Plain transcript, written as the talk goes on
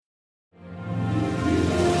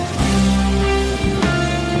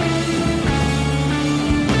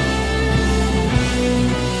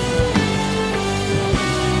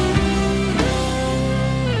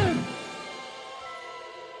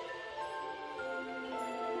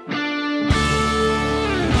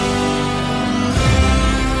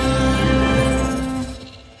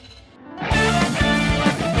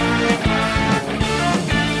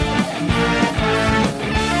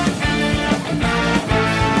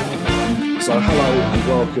So hello and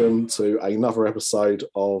welcome to another episode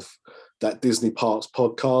of that Disney Parks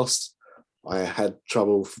podcast. I had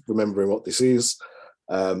trouble remembering what this is.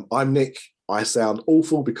 I'm Nick. I sound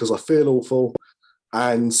awful because I feel awful.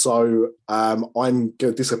 And so I'm going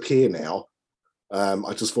to disappear now.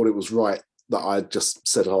 I just thought it was right that I just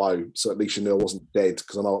said hello, so at least you knew I wasn't dead,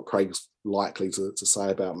 because I know what Craig's likely to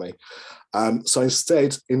say about me. So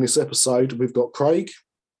instead, in this episode, we've got Craig.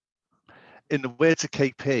 In the words of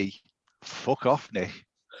KP, fuck off, Nick.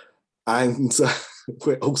 And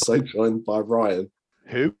we're also joined by Ryan.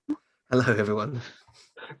 Who? Hello, everyone.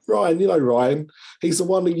 Ryan, you know Ryan. He's the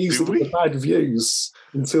one who used to get the bad reviews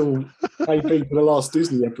until KP for the last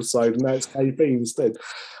Disney episode, and now it's KP instead.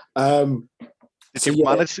 Did you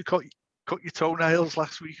manage to cut your toenails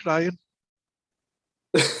last week, Ryan?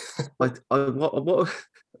 What I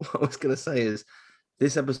was going to say is,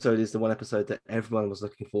 this episode is the one episode that everyone was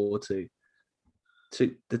looking forward to.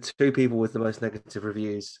 The two people with the most negative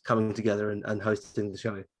reviews coming together and hosting the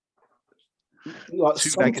show. Like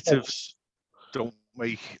two negatives don't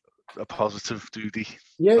make a positive, do they?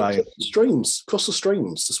 Yeah, Ryan? cross the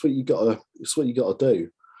streams. That's what you got to do.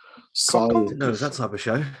 So No, it's that type of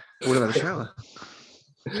show. We'll have a shower.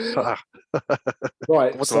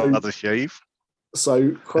 Right. What's another shave?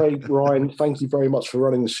 So Craig, Ryan, thank you very much for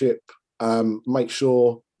running the ship. Make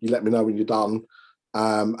sure you let me know when you're done.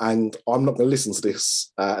 And I'm not going to listen to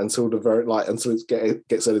this until it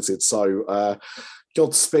gets edited. So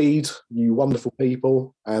Godspeed, you wonderful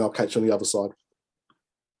people, and I'll catch you on the other side.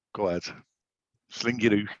 Go ahead. Sling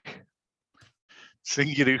your hook. Sling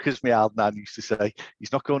your hook, as my old man used to say.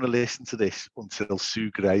 He's not going to listen to this until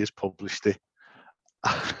Sue Gray has published it.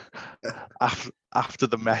 After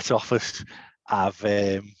the Met Office,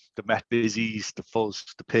 the Met Busies, the Fuzz,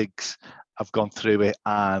 the Pigs, I've gone through it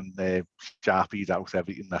and sharpied out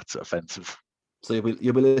everything that's offensive. So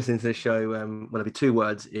you'll be listening to this show. Will it be 2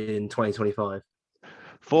 words in 2025?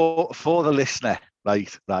 For the listener,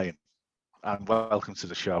 right, Ryan, and welcome to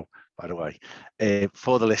the show, by the way.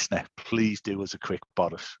 For the listener, please do us a quick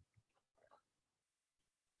Boris.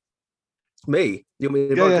 Me? You want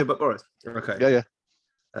me to do Boris? Okay. Yeah.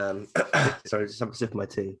 Sorry, just have a sip of my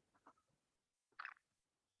tea.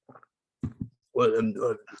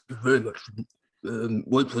 Well, very much.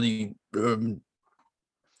 Wait for the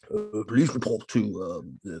police report to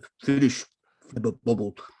finish the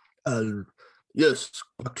bubble. Yes,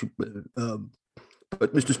 back to.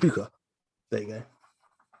 But Mr. Speaker, there you go.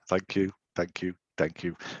 Thank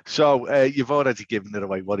you. So you've already given it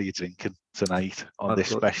away. What are you drinking tonight on this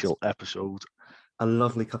special episode? A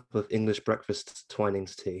lovely cup of English breakfast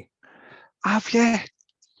Twinings tea. Have you?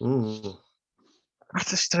 Mm.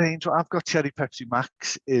 That's a strange one. I've got Cherry Pepsi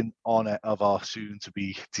Max in honour of our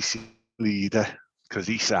soon-to-be deceased leader, because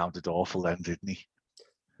he sounded awful then, didn't he?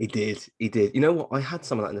 He did. You know what? I had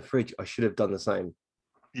some of that in the fridge. I should have done the same.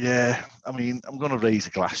 Yeah, I mean, I'm going to raise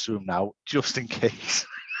a glass to him now, just in case.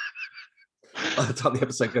 By the time the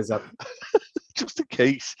episode goes up. Just in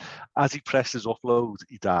case, as he presses upload,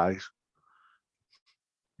 he dies.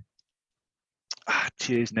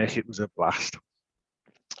 Cheers, Nick. It was a blast.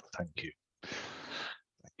 Thank you.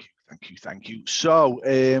 So,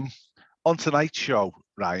 on tonight's show,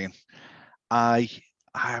 Ryan, I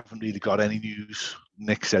haven't really got any news.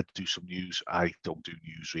 Nick said do some news. I don't do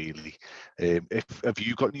news really. Have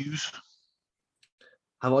you got news?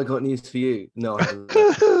 Have I got news for you? No, I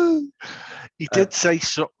haven't. He did say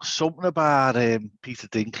something about Peter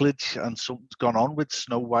Dinklage, and something's gone on with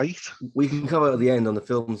Snow White. We can cover at the end on the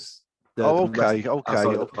films. Okay.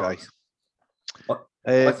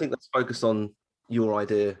 I think let's focus on your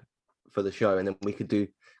idea for the show, and then we could do,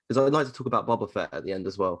 because I'd like to talk about Boba Fett at the end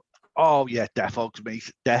as well. Oh yeah, Deaf Ogs,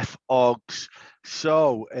 mate. Deaf Ogs.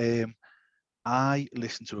 So I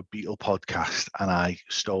listened to a Beatle podcast and I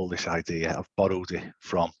stole this idea. I've borrowed it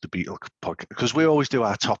from the Beatle podcast, because we always do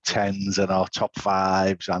our top 10s and our top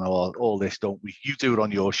 5s and all this, don't we? You do it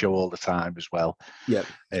on your show all the time as well. Yeah.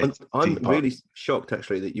 I'm really shocked,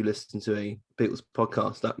 actually, that you listen to a Beatles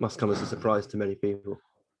podcast. That must come as a surprise to many people.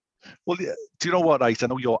 Well, do you know what, right? I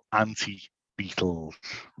know you're anti-Beatles.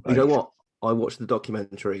 Right? You know what? I watched the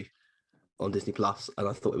documentary on Disney Plus and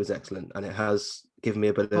I thought it was excellent. And it has given me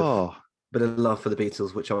a bit of love for the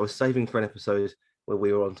Beatles, which I was saving for an episode where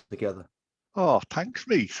we were on together. Oh, thanks,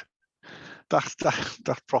 mate.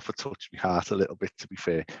 That proper touched my heart a little bit, to be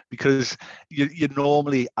fair, because you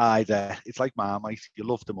normally either, it's like Marmite, you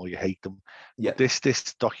love them or you hate them. Yeah. This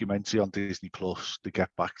documentary on Disney Plus, the Get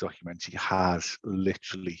Back documentary, has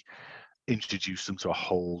literally introduced them to a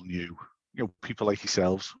whole new, people like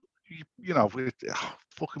yourselves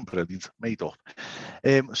fucking brilliant, made up.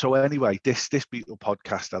 So anyway, this Beatle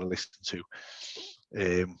podcast that I listened to,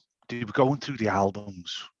 they were going through the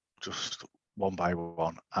albums just one by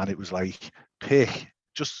one, and it was like, pick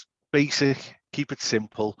just basic, keep it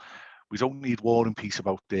simple. We don't need War and Peace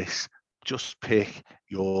about this. Just pick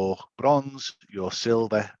your bronze, your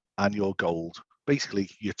silver, and your gold. Basically,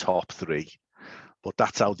 your top three. But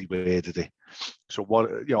that's how they worded it. So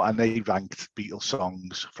and they ranked Beatles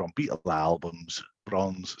songs from Beatles albums,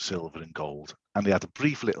 bronze, silver, and gold. And they had a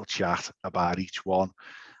brief little chat about each one,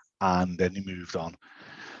 and then they moved on.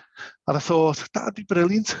 And I thought that'd be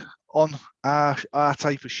brilliant on our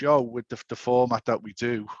type of show with the format that we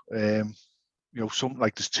do. Something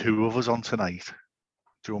like there's two of us on tonight.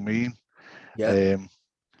 Do you know what I mean? Yeah.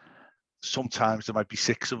 Sometimes there might be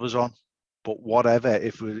six of us on, but whatever.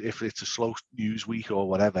 If it's a slow news week or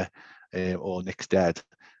whatever, or Nick's dead,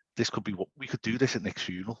 this could be what we could do. This at Nick's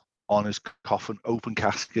funeral, on his coffin, open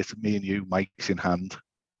casket, me and you, mics in hand.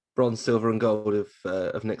 Bronze, silver, and gold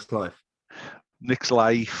of Nick's life. Nick's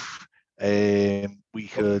life. We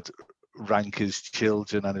could rank his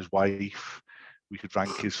children and his wife. We could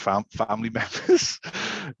rank his family members.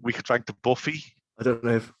 We could rank the Buffy. I don't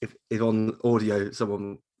know if on audio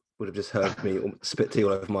someone would have just heard me spit tea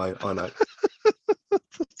all over my iMac.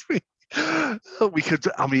 We could,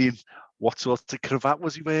 I mean, what sort of cravat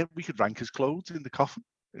was he wearing? We could rank his clothes in the coffin.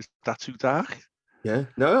 Is that too dark? Yeah,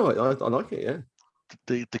 no, I like it. Yeah,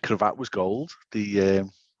 the cravat was gold. The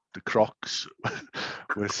Crocs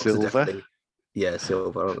were silver. Yeah,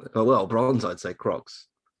 silver. Oh, well, bronze, I'd say Crocs.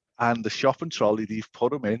 And the shopping trolley they've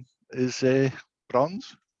put them in is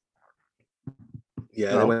bronze.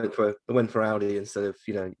 Yeah, they went for Audi instead of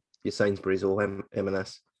your Sainsbury's or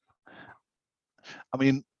M&S. I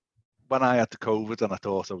mean, when I had the COVID and I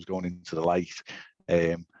thought I was going into the light,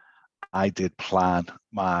 I did plan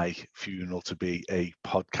my funeral to be a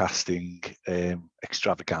podcasting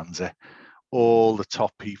extravaganza. All the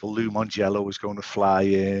top people, Lou Mongello was going to fly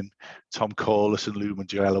in, Tom Corliss and Lou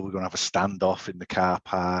Mongello were going to have a standoff in the car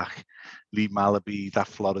park, Lee Malaby, that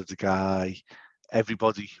Florida guy,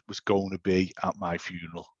 everybody was going to be at my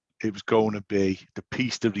funeral. It was going to be the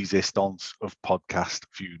piece de resistance of podcast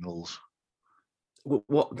funerals.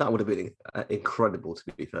 What that would have been incredible, to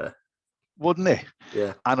be fair. Wouldn't it?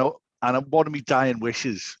 Yeah. And one of my dying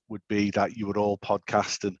wishes would be that you were all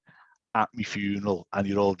podcasting at my funeral and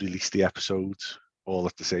you'd all release the episodes all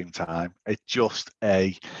at the same time. It's just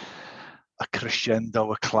a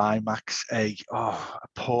crescendo, a climax, a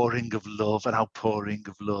pouring of love, an outpouring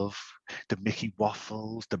of love. The Mickey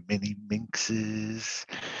Waffles, the Mini Minxes,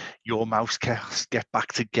 your mouse cast get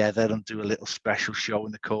back together and do a little special show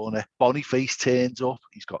in the corner. Boniface turns up,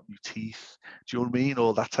 he's got new teeth. Do you know what I mean?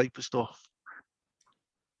 All that type of stuff.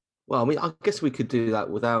 Well, I mean, I guess we could do that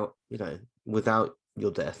without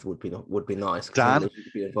your death. Would be nice. Dan would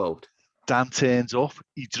be involved. Dan turns up,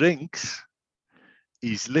 he drinks.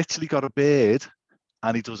 He's literally got a beard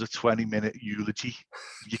and he does a 20-minute eulogy.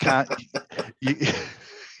 You can't you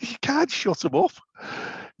can't shut him up.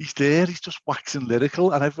 He's there, he's just waxing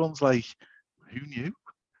lyrical and everyone's like, who knew?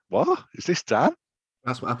 What? Is this Dan?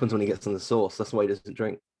 That's what happens when he gets on the sauce. That's why he doesn't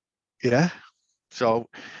drink. Yeah. So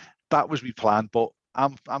that was my plan, but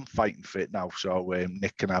I'm fighting fit now, so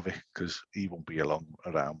Nick can have it because he won't be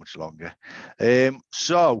around much longer.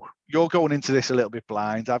 So you're going into this a little bit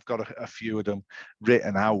blind. I've got a few of them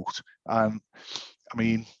written out, and I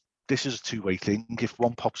mean, this is a two-way thing. If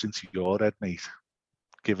one pops into your head, mate,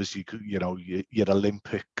 give us your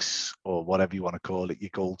Olympics or whatever you want to call it,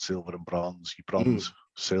 your gold, silver, and bronze, your bronze,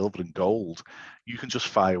 silver, and gold. You can just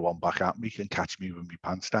fire one back at me and catch me with my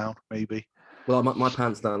pants down, maybe. Well, my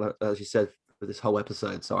pants down, as you said, for this whole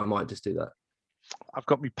episode, so I might just do that. I've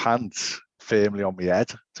got my pants firmly on my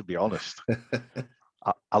head, to be honest.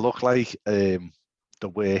 I look like the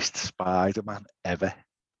worst Spider-Man ever.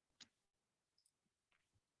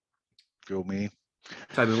 Do you know what I mean?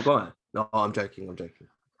 Tobey Maguire? No, I'm joking.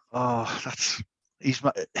 Oh,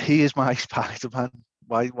 he is my Spider-Man.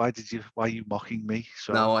 Why are you mocking me?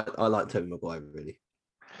 So no, I like Tobey Maguire, really.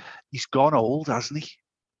 He's gone old, hasn't he?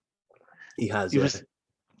 He has.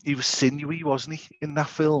 He was sinewy, wasn't he, in that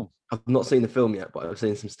film? I've not seen the film yet, but I've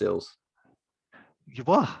seen some stills. You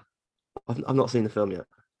what? I've not seen the film yet.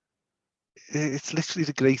 It's literally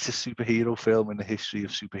the greatest superhero film in the history of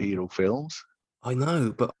superhero films. I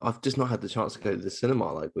know, but I've just not had the chance to go to the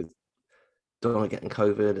cinema, like with Donna getting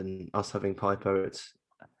COVID and us having Piper. It's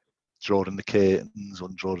drawing the curtains,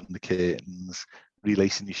 undrawing the curtains,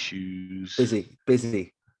 relacing your shoes.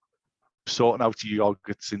 Busy. Sorting out your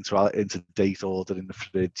yogurts into date order in the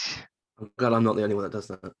fridge. I'm glad I'm not the only one that does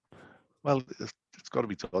that. Well, it's got to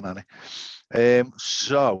be done, Annie.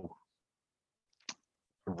 So,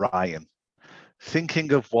 Ryan,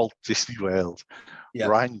 thinking of Walt Disney World, Yeah.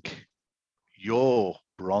 rank your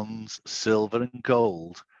bronze, silver, and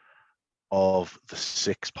gold of the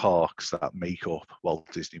 6 parks that make up Walt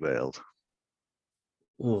Disney World.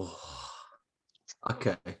 Oh,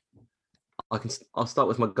 okay. I'll start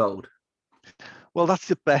with my gold. Well, that's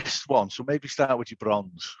the best one, so maybe start with your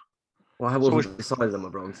bronze. Well, I wasn't decided on my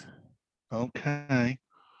bronze. Okay.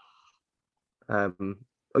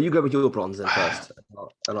 You go with your bronze then first,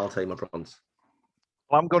 and I'll tell you my bronze.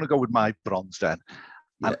 Well, I'm going to go with my bronze then.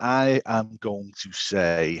 Yeah. And I am going to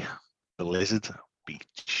say Blizzard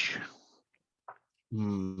Beach.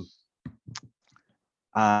 Hmm.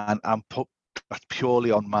 And I'm put that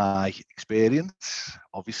purely on my experience,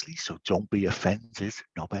 obviously, so don't be offended,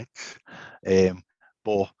 knobheads.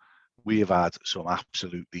 But we have had some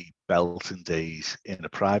absolutely belting days in a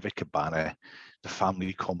private cabana, the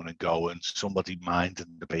family coming and going, somebody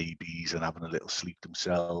minding the babies and having a little sleep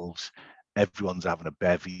themselves. Everyone's having a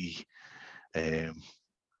bevy.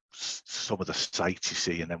 Some of the sights you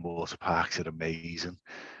see in them water parks are amazing.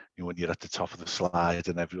 You know, when you're at the top of the slide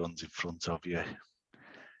and everyone's in front of you,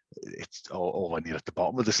 or when you're at the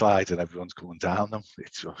bottom of the slide and everyone's coming down them,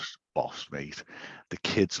 it's just boss, mate. The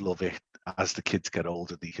kids love it. As the kids get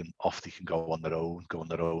older, they can go on their own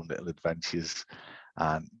little adventures,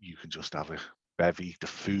 and you can just have a bevy. The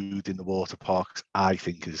food in the water parks, I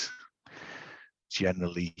think, is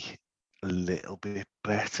generally a little bit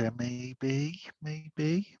better, maybe.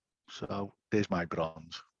 So there's my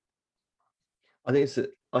bronze. I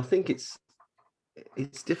think it's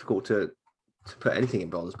difficult to put anything in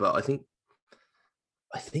bronze, but I think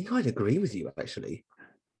I'd agree with you actually.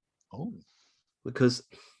 Oh, because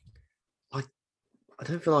I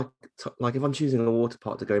don't feel like if I'm choosing a water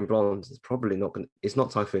park to go in bronze, it's probably not going. It's not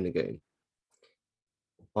Typhoon Lagoon.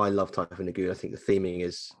 I love Typhoon Lagoon. I think the theming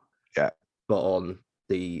is spot on.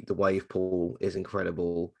 The wave pool is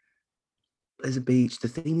incredible. There's a beach. The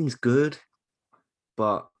theming's good,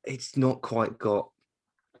 but it's not quite got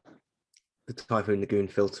the Typhoon Lagoon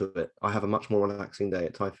feel to it. I have a much more relaxing day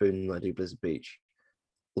at Typhoon than I do Blizzard Beach.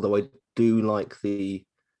 Although I do like the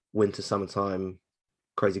winter summertime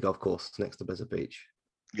crazy golf course next to Blizzard Beach.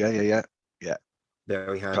 Yeah.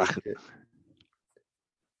 Very handy.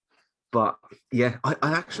 But yeah, I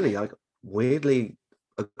actually weirdly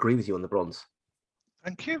agree with you on the bronze.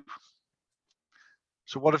 Thank you.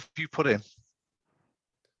 So what have you put in?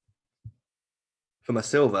 For my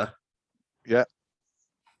silver, Yeah.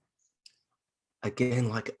 Again,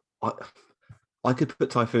 like I could put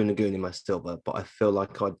Typhoon Lagoon in my silver, but I feel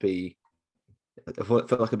like I feel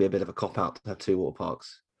like it'd be a bit of a cop out to have 2 water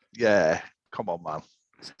parks. Yeah, come on, man.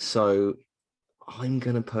 So I'm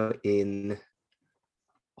gonna put in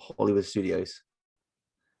Hollywood Studios.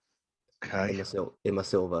 Okay. In my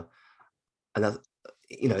silver, and that,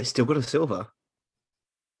 it's still got a silver.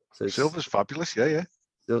 So silver's fabulous. Yeah.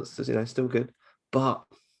 Still good, but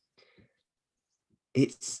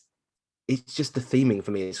it's just the theming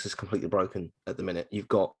for me is just completely broken at the minute. You've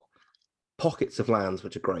got pockets of lands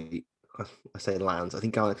which are great. I say lands. I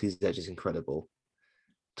think Galaxy's Edge is incredible.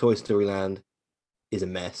 Toy Story Land is a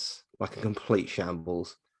mess, like a complete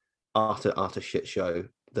shambles. After shit show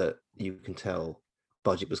that you can tell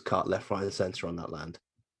budget was cut left, right, and center on that land.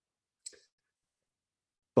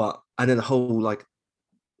 And then the whole like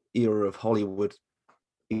era of Hollywood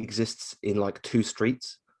exists in like 2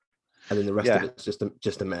 streets, and then the rest of it's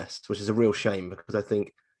just a mess, which is a real shame because I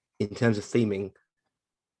think in terms of theming,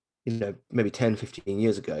 maybe 10, 15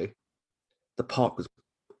 years ago, the park was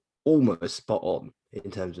almost spot on in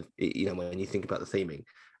terms of, when you think about the theming,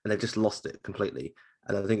 and they've just lost it completely.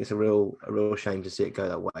 And I think it's a real shame to see it go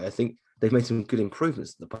that way. I think they've made some good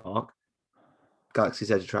improvements to the park. Galaxy's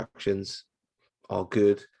Edge attractions are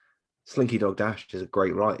good. Slinky Dog Dash is a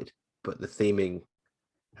great ride, but the theming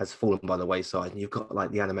has fallen by the wayside. And you've got like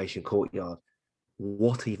the animation courtyard.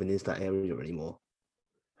 What even is that area anymore?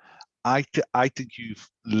 I think you've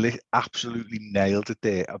absolutely nailed it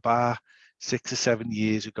there. About 6 or 7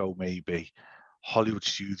 years ago, maybe, Hollywood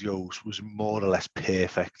Studios was more or less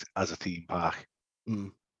perfect as a theme park.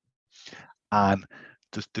 And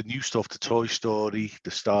the new stuff, the Toy Story, the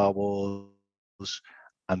Star Wars,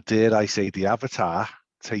 and dare I say the Avatar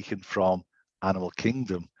taken from Animal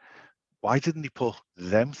Kingdom, why didn't he put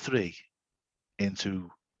them 3 into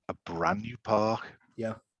a brand new park?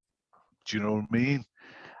 Yeah. Do you know what I mean?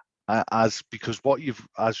 Because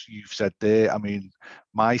as you've said there, I mean,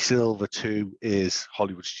 my silver too is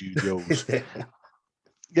Hollywood Studios.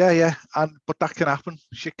 Yeah, but that can happen.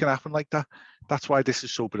 Shit can happen like that. That's why this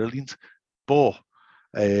is so brilliant. But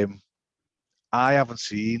I haven't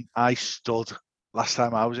seen. I stood last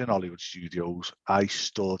time I was in Hollywood Studios. I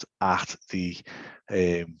stood at the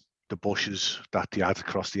bushes that they had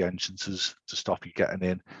across the entrances to stop you getting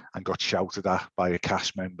in, and got shouted at by a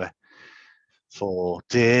cast member for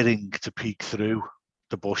daring to peek through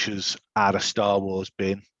the bushes at a Star Wars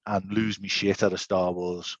bin and lose me shit at a Star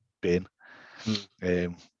Wars bin.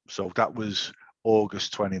 So that was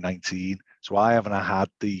August 2019. So I haven't had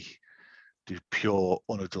the pure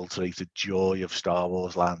unadulterated joy of Star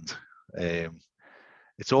Wars land.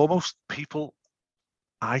 It's almost people,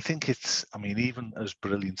 I think it's, I mean, even as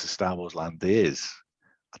brilliant as Star Wars land is,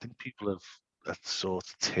 I think people are sort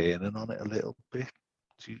of turning on it a little bit.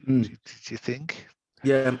 Do you think?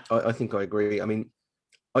 Yeah, I think I agree. I mean,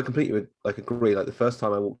 I completely agree. Like the first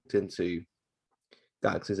time I walked into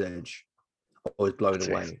Galaxy's Edge, I was blown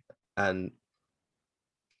away, and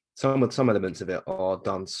some elements of it are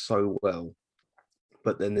done so well.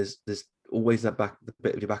 But then there's always the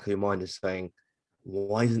bit of your back of your mind is saying,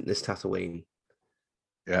 why isn't this Tatooine?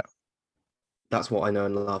 Yeah, that's what I know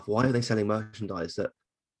and love. Why are they selling merchandise that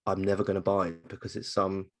I'm never going to buy because it's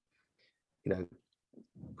some,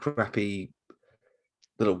 crappy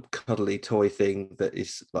little cuddly toy thing that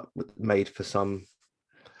is like made for some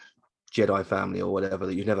Jedi family or whatever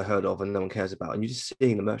that you've never heard of and no one cares about, and you're just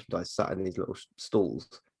seeing the merchandise sat in these little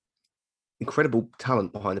stalls. Incredible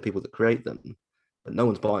talent behind the people that create them, but no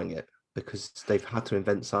one's buying it because they've had to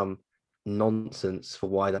invent some nonsense for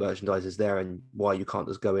why that merchandise is there and why you can't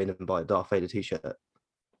just go in and buy a Darth Vader t-shirt.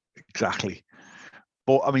 Exactly.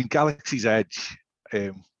 But I mean, Galaxy's Edge,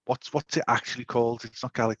 what's it actually called? It's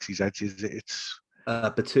not Galaxy's Edge, is it? It's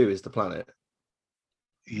Batuu is the planet.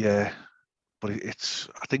 Yeah, but it's,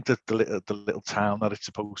 I think that the little town that it's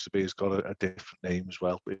supposed to be has got a different name as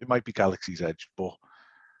well. It might be Galaxy's Edge, but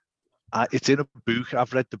it's in a book.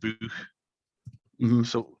 I've read the book. Mm-hmm.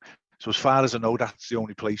 So as far as I know, that's the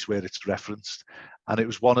only place where it's referenced, and it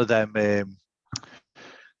was one of them. It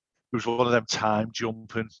was one of them time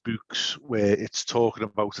jumping books where it's talking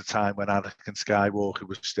about a time when Anakin Skywalker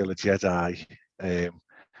was still a Jedi,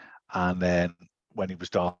 and then when he was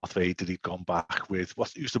Darth Vader, he'd gone back with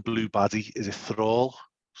who's the blue baddie? Is it Thrall?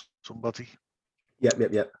 Somebody?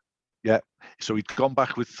 Yep. Yeah. So he'd gone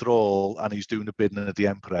back with Thrall, and he's doing the bidding of the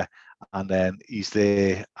Emperor, and then he's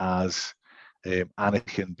there as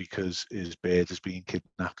Anakin because his bird has been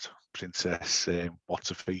kidnapped. Princess what's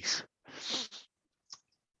her face?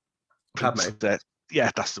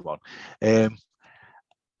 Yeah, that's the one. And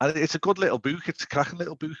it's a good little book. It's a cracking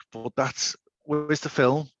little book. But where's the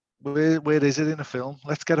film? Where is it in a film?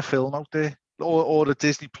 Let's get a film out there, or a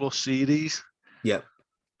Disney Plus series. Yeah,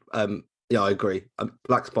 yeah, I agree.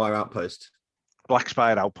 Black Spire Outpost. Black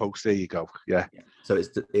Spire Outpost. There you go. Yeah. So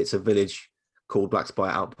it's a village called Black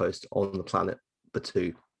Spire Outpost on the planet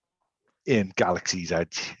Batuu. In Galaxy's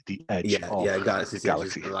Edge, the edge of Galaxy's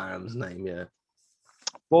Galaxy. Edge is the land's name. Yeah.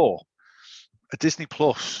 Or a Disney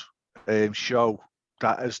Plus show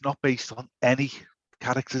that is not based on any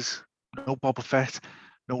characters. No Boba Fett.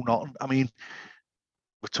 No, nothing. I mean,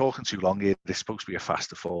 we're talking too long here. This is supposed to be a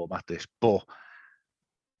faster format, this. But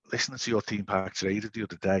listening to your Theme Parks Radio the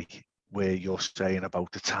other day, where you're saying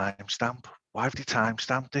about the timestamp. Why have they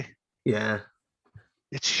timestamped it? Yeah.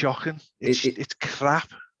 It's shocking. It's crap.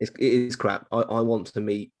 It is crap. I want to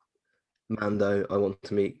meet Mando. I want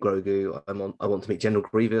to meet Grogu. I want to meet General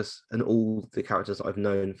Grievous and all the characters that I've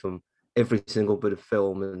known from every single bit of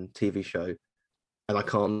film and TV show. And I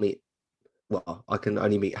can't meet. Well, I can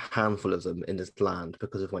only meet a handful of them in this land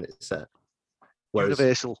because of when it's set. Whereas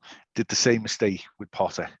Universal did the same mistake with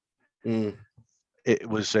Potter. It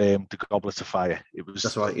was the Goblet of Fire. It was,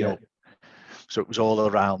 that's right, yeah. So it was all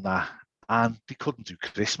around that. And they couldn't do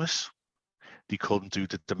Christmas. They couldn't do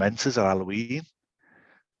the Dementors at Halloween.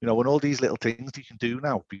 And all these little things you can do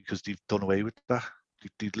now because they've done away with that.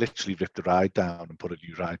 They literally ripped the ride down and put a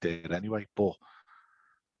new ride there anyway. But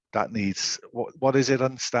that needs, what is it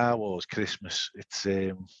on Star Wars Christmas? It's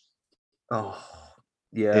Earth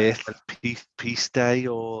Peace Day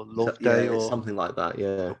or Love Day or something like that.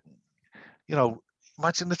 Yeah.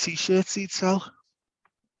 Imagine the t-shirts he'd sell.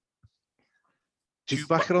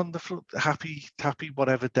 Chewbacca on the front, happy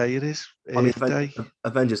whatever day it is. I mean,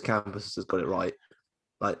 Avengers Campus has got it right.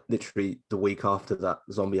 Like literally the week after that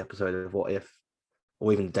zombie episode of What If,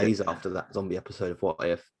 or even days after that zombie episode of What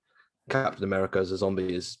If, Captain America as a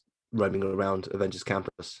zombie is roaming around Avengers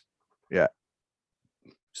Campus. Yeah.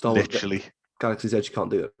 Star Wars, literally. Galaxy's Edge can't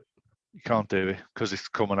do it. You can't do it because it's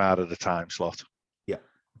coming out of the time slot. Yeah.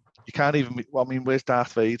 You can't even, where's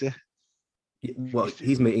Darth Vader? Yeah, well,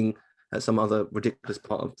 he's meeting at some other ridiculous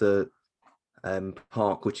part of the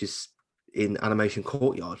park, which is in Animation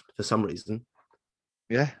Courtyard for some reason.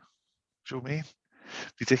 Yeah, do you know what I mean?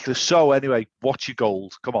 Ridiculous. So anyway, what's your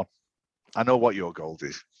gold? Come on. I know what your gold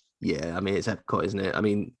is. Yeah, I mean, it's Epcot, isn't it? I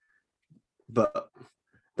mean, but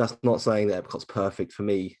that's not saying that Epcot's perfect for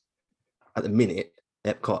me. At the minute,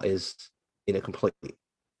 Epcot is in a complete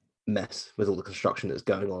mess with all the construction that's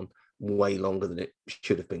going on, way longer than it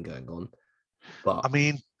should have been going on. But I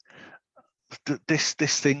mean, this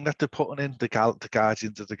thing that they're putting in, the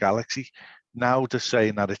Guardians of the Galaxy, now they're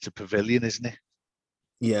saying that it's a pavilion, isn't it?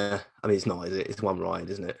 yeah, I mean, it's not, is it? It's one ride,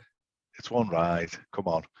 isn't it? It's one ride. Come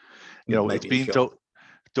on. You know, it's Maybe been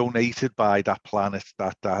donated by that planet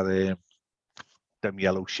that them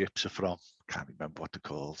yellow ships are from. Can't remember what they're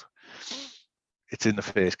called. It's in the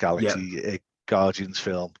first Galaxy Guardians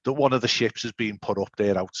film. One of the ships has been put up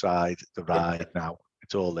there outside the ride now.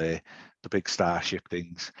 It's all there, the big starship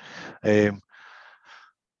things. But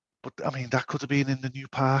I mean, that could have been in the new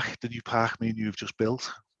park me and you've just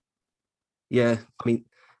built. Yeah, I mean,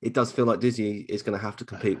 it does feel like Disney is going to have to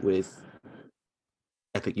compete with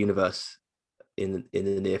Epic Universe in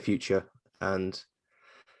the near future, and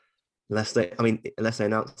unless they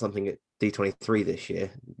announce something at D23 this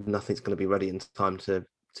year, nothing's going to be ready in time to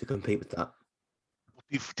compete with that.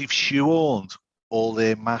 They've shoehorned all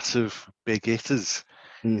their massive big hitters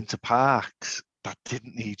into parks that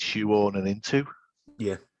didn't need shoehorning into.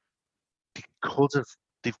 Yeah, they could have.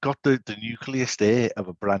 They've got the nucleus there of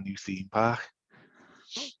a brand new theme park.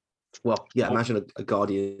 Well, yeah, imagine a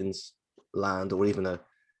Guardians land, or even a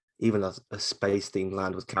space themed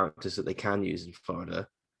land with characters that they can use in Florida,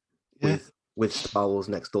 with Star Wars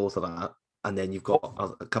next door to that, and then you've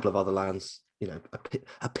got a couple of other lands. You know,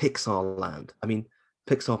 a Pixar land. I mean,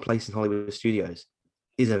 Pixar Place in Hollywood Studios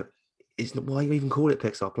is why you even call it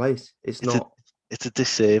Pixar Place? It's not. It's a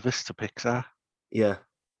disservice to Pixar. Yeah.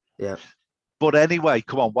 But anyway,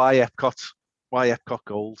 come on, why Epcot? Why Epcot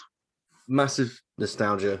Gold? Massive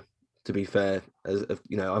nostalgia, to be fair. As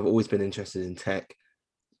you know, I've always been interested in tech.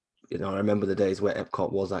 You know, I remember the days where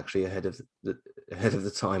Epcot was actually ahead of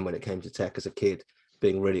the time when it came to tech as a kid,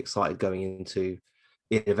 being really excited going into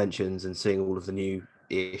Innoventions and seeing all of the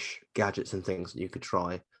new-ish gadgets and things that you could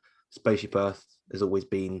try. Spaceship Earth has always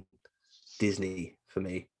been Disney for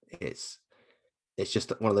me. It's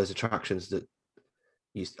just one of those attractions that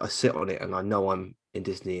I sit on it and I know I'm in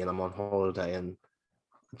Disney and I'm on holiday, and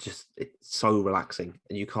just it's so relaxing,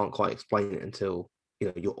 and you can't quite explain it until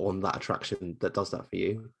you're on that attraction that does that for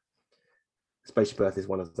you. Spaceship Earth is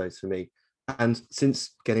one of those for me. And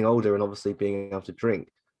since getting older and obviously being able to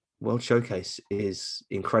drink, World Showcase is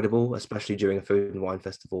incredible, especially during a food and wine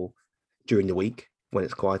festival during the week when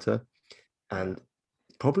it's quieter. And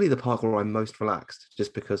probably the park where I'm most relaxed,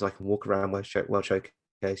 just because I can walk around World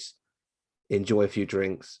Showcase, enjoy a few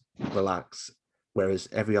drinks, relax. Whereas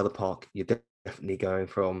every other park, you're definitely going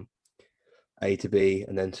from A to B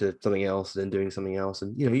and then to something else, and then doing something else.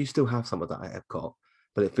 And you still have some of that at Epcot,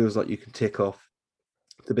 but it feels like you can tick off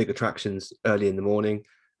the big attractions early in the morning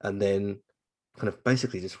and then kind of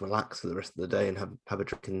basically just relax for the rest of the day and have a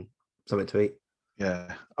drink and something to eat.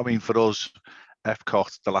 Yeah, I mean, for us,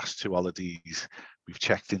 Epcot, the last 2 holidays, we've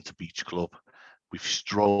checked into Beach Club, we've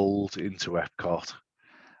strolled into Epcot,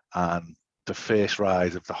 and the first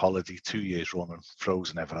ride of the holiday, 2 years running,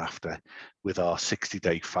 Frozen Ever After, with our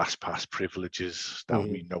 60-day fast pass privileges that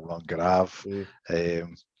we no longer have.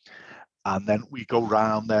 And then we go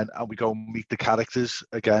round then and we go meet the characters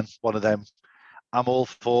again. One of them, I'm all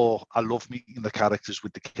for. I love meeting the characters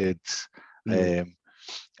with the kids. And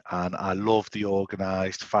I love the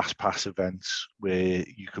organised fast pass events where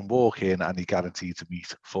you can walk in and you're guaranteed to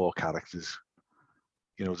meet 4 characters.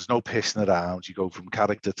 There's no pissing around. You go from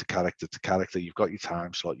character to character to character. You've got your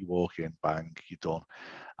time slot. You walk in, bang, you're done.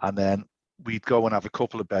 And then we'd go and have a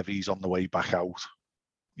couple of bevies on the way back out.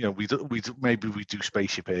 We do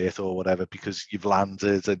Spaceship Earth or whatever because you've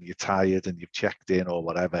landed and you're tired and you've checked in or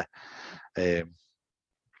whatever. And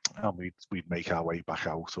we'd make our way back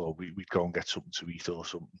out, or we'd go and get something to eat or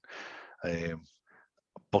something.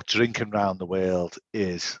 But drinking around the world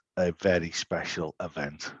is a very special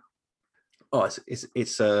event. Oh,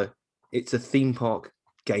 it's a theme park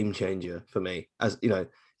game changer for me. As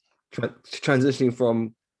transitioning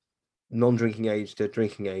from non-drinking age to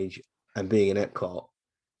drinking age and being in Epcot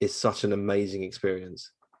is such an amazing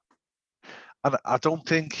experience. And I don't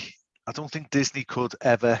think Disney could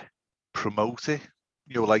ever promote it.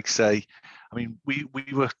 Like say, I mean, we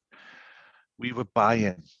were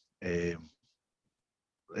buying. I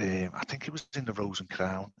think it was in the Rose and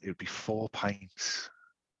Crown. It would be 4 pints.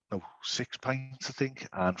 No, 6 pints, I think,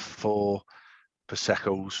 and 4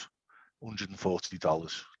 Prosecco's,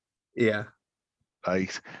 $140. Yeah.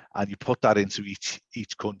 right? And you put that into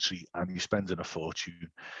each country, and you're spending a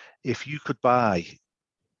fortune. If you could buy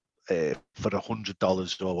for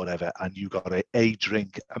 $100 or whatever, and you got a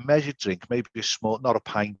drink, a measured drink, maybe a small, not a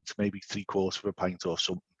pint, maybe 3/4 of a pint or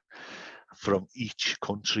something from each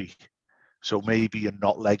country. So maybe you're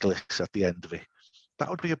not legless at the end of it. That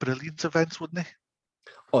would be a brilliant event, wouldn't it?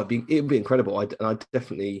 Oh, it'd be incredible. I'd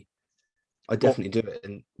definitely do it.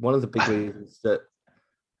 And one of the big reasons that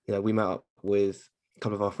we met up with a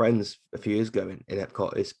couple of our friends a few years ago in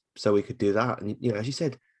Epcot is so we could do that. And as you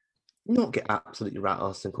said, not get absolutely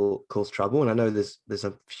rat-assed and cause trouble. And I know there's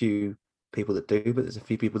a few people that do, but there's a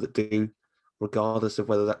few people that do, regardless of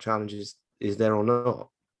whether that challenge is there or not.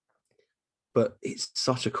 But it's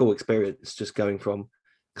such a cool experience, just going from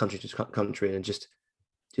country to country and just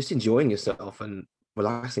enjoying yourself and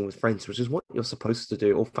relaxing with friends, which is what you're supposed to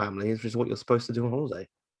do, or family, which is what you're supposed to do on holiday.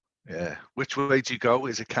 Yeah. Which way do you go?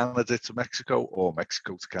 Is it Canada to Mexico or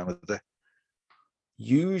Mexico to Canada?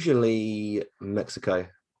 Usually Mexico.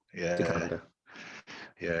 Yeah. To Canada.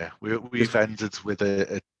 Yeah. We've ended with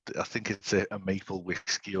I think it's a maple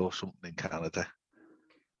whiskey or something in Canada.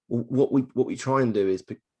 What we try and do is,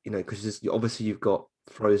 because obviously you've got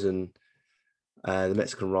Frozen, the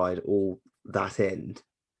Mexican ride, all that end.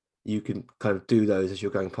 You can kind of do those as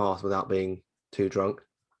you're going past without being too drunk.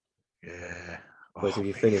 Yeah. Whereas if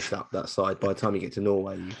you finish that side, by the time you get to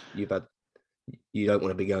Norway, you don't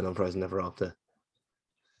want to be going on Frozen Ever After.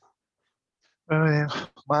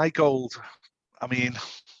 My goal, I mean,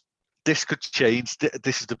 this could change.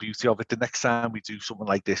 This is the beauty of it. The next time we do something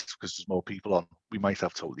like this, because there's more people on, we might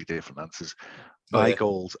have totally different answers. My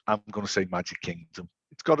goals, I'm going to say Magic Kingdom.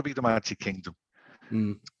 It's got to be the Magic Kingdom.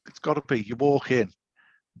 It's got to be. You walk in,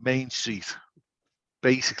 Main Street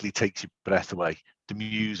basically takes your breath away. The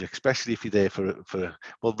music, especially if you're there for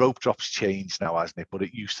Rope Drop's changed now, hasn't it? But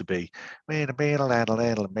it used to be we're the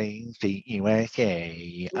little Main Street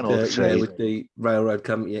USA, and all the with the railroad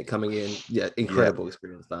coming in. Yeah, incredible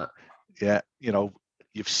experience that. Yeah,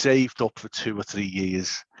 you've saved up for 2 or 3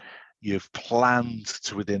 years. You've planned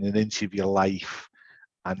to within an inch of your life,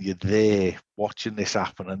 and you're there watching this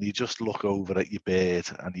happen, and you just look over at your bird,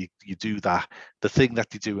 and you do that, the thing that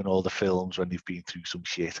they do in all the films when they've been through some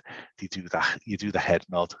shit. You do that, you do the head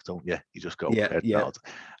nod, don't you? You just go head nod,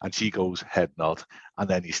 and she goes head nod, and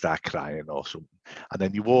then you start crying or something, and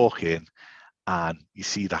then you walk in, and you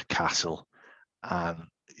see that castle, and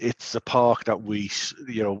it's a park that we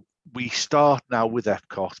start now with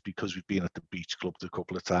Epcot because we've been at the Beach Club a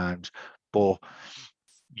couple of times, but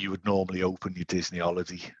you would normally open your Disney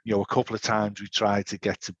holiday. A couple of times we tried to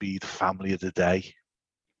get to be the family of the day.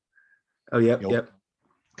 Oh, yep.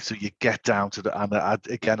 So you get down to and I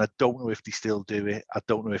don't know if they still do it. I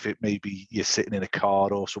don't know if it maybe you're sitting in a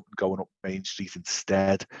car or something going up Main Street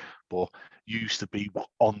instead, but you used to be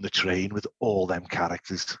on the train with all them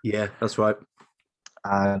characters. Yeah, that's right.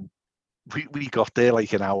 And we got there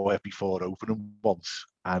like an hour before opening once,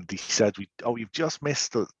 and he said, you've just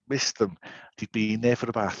missed them. They'd been there for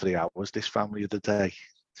about 3 hours, this family of the day.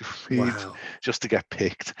 Wow. Just to get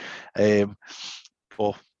picked.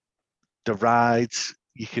 But the rides,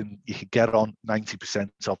 you can get on 90%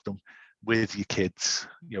 of them with your kids,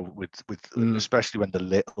 with especially when they're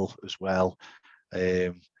little as well.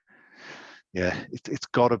 It's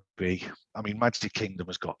got to be. I mean, Magic Kingdom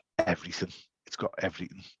has got everything. It's got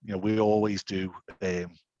everything. We always do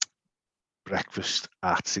breakfast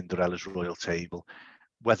at Cinderella's royal table,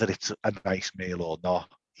 whether it's a nice meal or not.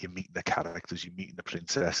 You're meeting the characters, you're meeting the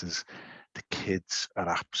princesses. The kids are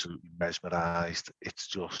absolutely mesmerized. It's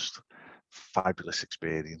just fabulous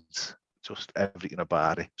experience. Just everything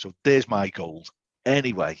about it. So there's my goals.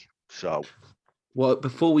 Anyway, so well,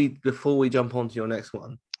 before we jump on to your next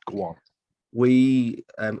one, go on. We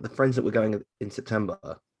the friends that we're going in September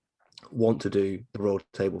want to do the royal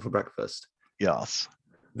table for breakfast. Yes.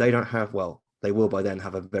 They don't have, they will by then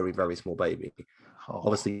have a very, very small baby.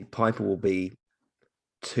 Obviously, Piper will be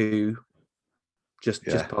 2, just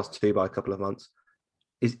past 2 by a couple of months.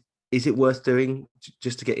 Is it worth doing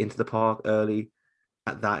just to get into the park early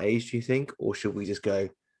at that age, do you think? Or should we just go,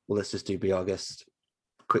 let's just do Be Our Guest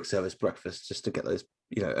quick service breakfast just to get those,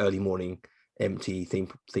 early morning empty theme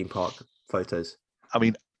park photos? I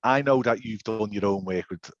mean, I know that you've done your own work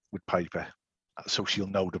with Piper, so she'll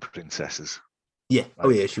know the princesses. Yeah. Right? Oh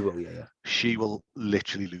yeah, she will. Yeah. She will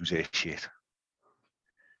literally lose her shit.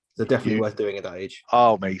 So definitely worth doing at that age.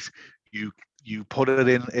 Oh mate, you put her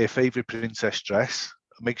in a favourite princess dress.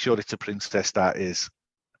 Make sure it's a princess that is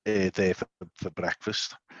there for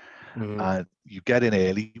breakfast. And you get in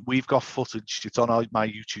early. We've got footage. It's on my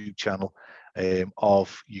YouTube channel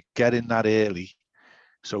of you get in that early.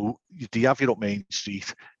 So you have your up Main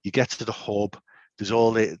Street, you get to the hub, there's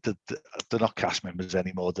all they're not cast members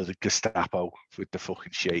anymore, they're the Gestapo with the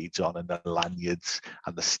fucking shades on and the lanyards,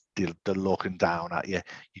 and they're looking down at you.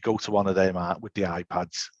 You go to one of them with the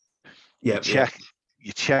iPads, you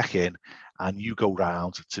check in, and you go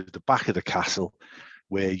round to the back of the castle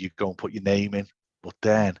where you go and put your name in. But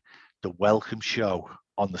then the welcome show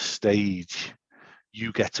on the stage,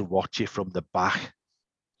 you get to watch it from the back.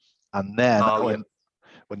 And then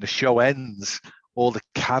when the show ends, all the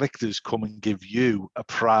characters come and give you a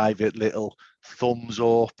private little thumbs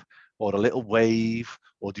up or a little wave,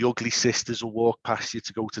 or the Ugly Sisters will walk past you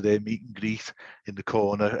to go to their meet and greet in the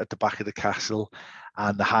corner at the back of the castle,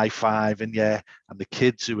 and the high five, and and the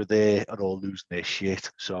kids who are there are all losing their shit.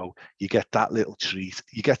 So you get that little treat.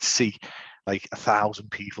 You get to see like 1,000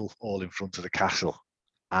 people all in front of the castle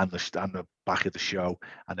and the back of the show,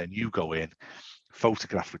 and then you go in,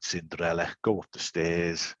 photograph with Cinderella, go up the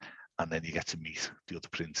stairs, and then you get to meet the other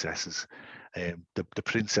princesses. The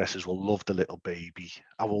princesses will love the little baby.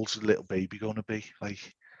 How old's the little baby going to be?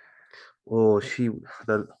 Like, I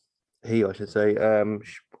should say.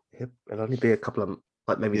 It'll only be a couple of,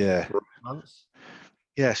 like, maybe 3 months.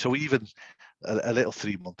 Yeah, so even a little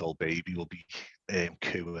 3-month-old baby will be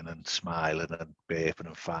cooing and smiling and burping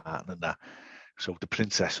and farting and that. So the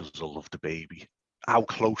princesses will love the baby. How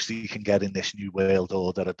close you can get in this new world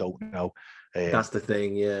order, I don't know. That's the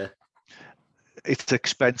thing, yeah. It's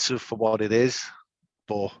expensive for what it is,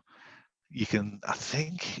 but you can. I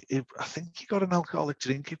think you got an alcoholic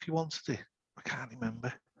drink if you wanted it. I can't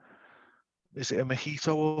remember. Is it a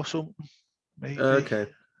mojito or something? Maybe. Okay.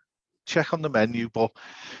 Check on the menu, but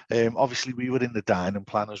obviously we were in the dining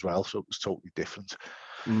plan as well, so it was totally different.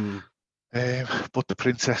 But the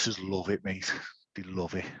princesses love it, mate. They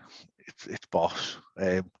love it. It's boss.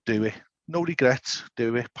 Do it. No regrets.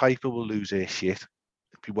 Do it. Piper will lose her shit.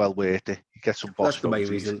 It'd be well worth it. You get some boss. That's the main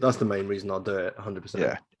reason. That's the main reason I'll do it.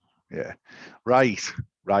 100%. Yeah. Right.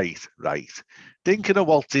 Thinking of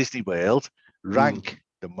Walt Disney World, rank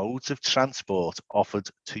the modes of transport offered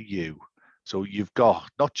to you. So you've got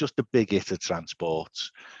not just the big hitter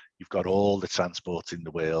transports, you've got all the transports in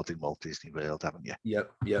the world in Walt Disney World, haven't you?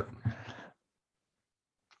 Yep.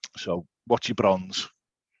 So what's your bronze?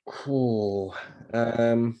 Cool.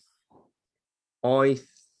 I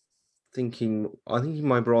thinking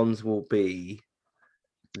my bronze will be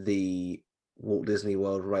the Walt Disney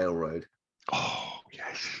World Railroad. Oh,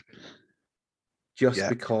 yes. Just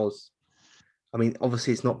because, I mean,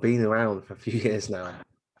 obviously it's not been around for a few years now,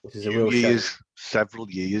 which is a real shame. Several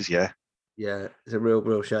years, yeah. Yeah, it's a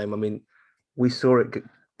real shame. I mean, we saw it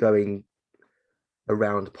going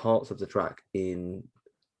around parts of the track in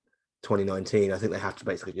 2019. I think they have to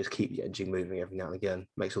basically just keep the engine moving every now and again,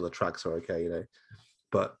 make sure the tracks are okay,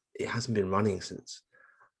 But it hasn't been running since,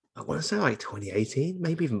 I want to say, like 2018,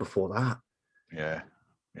 maybe even before that. Yeah,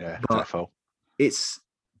 but defo.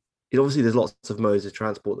 Obviously there's lots of modes of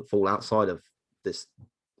transport that fall outside of this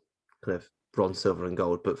kind of bronze, silver, and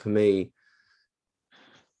gold. But for me,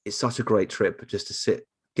 it's such a great trip just to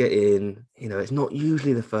get in. It's not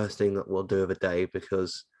usually the first thing that we'll do of a day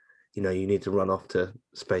because, you need to run off to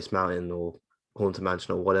Space Mountain or Haunted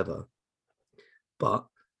Mansion or whatever. But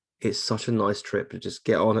it's such a nice trip to just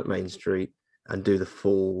get on at Main Street and do the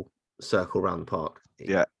full circle around the park.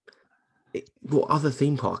 Yeah. What other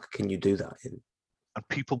theme park can you do that in? And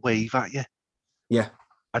people wave at you. Yeah.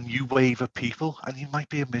 And you wave at people, and you might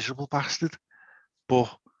be a miserable bastard,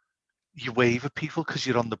 but you wave at people because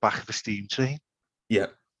you're on the back of a steam train. Yeah.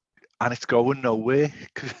 And it's going nowhere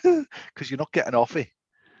because you're not getting off it.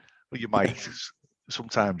 Well, you might.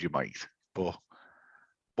 Sometimes you might. But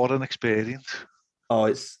what an experience. Oh,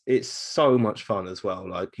 it's so much fun as well.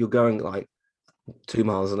 Like, you're going like 2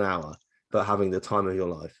 miles an hour, but having the time of your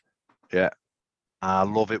life. Yeah. I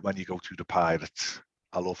love it when you go to the Pirates.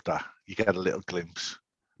 I love that. You get a little glimpse.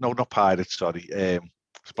 No, not Pirates, sorry.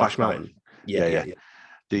 Splash Mountain. Yeah.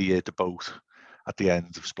 The boat at the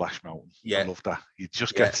end of Splash Mountain. Yeah. I love that. You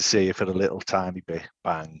just get to see it for a little tiny bit.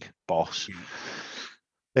 Bang, boss.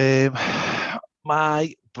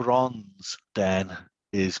 My bronze then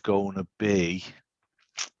is going to be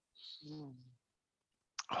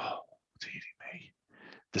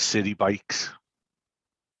the city bikes.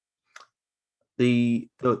 The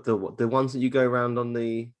ones that you go around on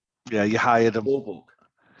the you hire them. Boardwalk.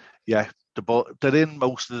 Yeah, they're in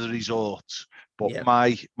most of the resorts, but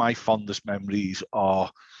my fondest memories are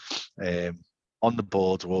on the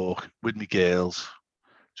boardwalk with my girls,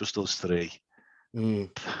 just us three,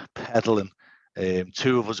 pedaling.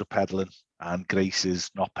 2 of us are pedaling, and Grace is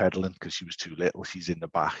not pedaling because she was too little. She's in the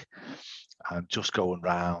back and just going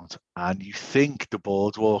round. And you think the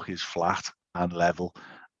boardwalk is flat and level,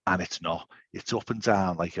 and it's not. It's up and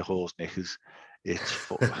down like a horse knickers. It's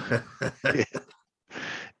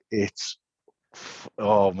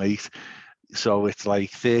oh mate. So it's like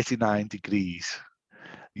 39 degrees.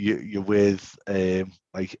 You're with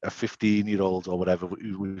like a 15-year-old or whatever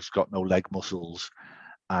who's got no leg muscles,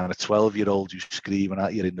 and a 12-year-old who's screaming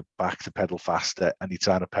at you in the back to pedal faster, and you're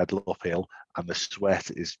trying to pedal uphill, and the sweat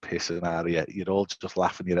is pissing out of you. You're all just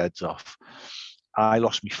laughing your heads off. I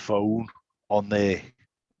lost my phone on there,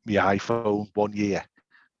 my iPhone, 1 year,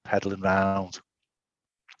 pedaling round.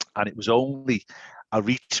 And it was only, I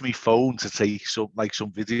reached my phone to take some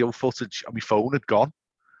video footage, and my phone had gone.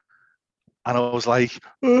 And I was like,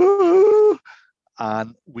 "Aah!"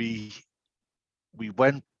 And we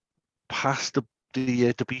went past the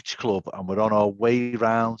beach club, and we're on our way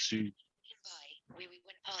round to. We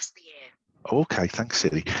went past the air. Okay, thanks,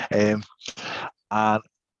 Siri. And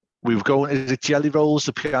we were going. Is it Jelly Rolls,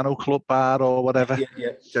 the piano club bar or whatever?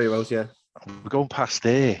 Yeah, Jelly Rolls, yeah. We're going past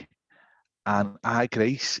there, and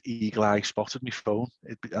Grace, eagle eye, spotted my phone,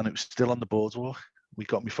 and it was still on the boardwalk. We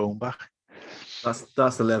got my phone back.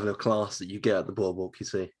 That's the level of class that you get at the boardwalk, you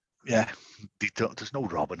see. Yeah, there's no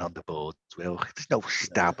robbing on the board. Well, there's no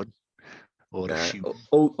stabbing or shooting.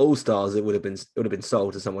 All Stars, it would have been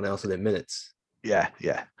sold to someone else within minutes. Yeah,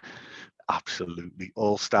 absolutely.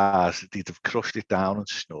 All Stars, they'd have crushed it down and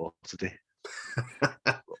snorted it.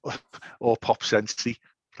 Or Pop Sensi.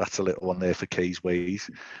 That's a little one there for Kay's Ways.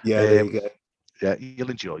 Yeah, there you go. Yeah, you'll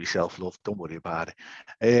enjoy yourself, love. Don't worry about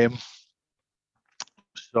it.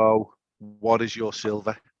 So, what is your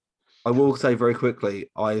silver? I will say very quickly,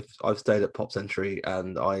 I've stayed at Pop Century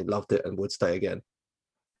and I loved it and would stay again.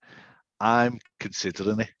 I'm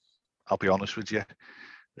considering it. I'll be honest with you.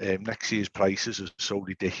 Next year's prices are so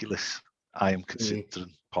ridiculous. I am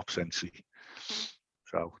considering Pop Century.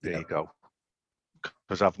 So there you go.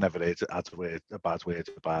 Because I've never had a bad word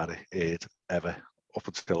about it ever up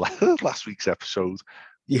until last week's episode.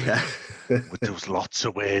 Yeah. There was lots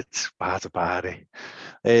of words bad about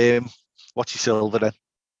it. What's your silver then?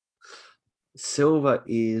 Silver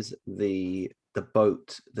is the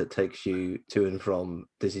boat that takes you to and from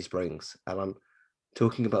Disney Springs. And I'm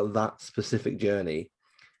talking about that specific journey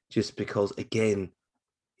just because, again,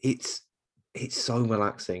 it's so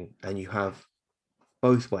relaxing, and you have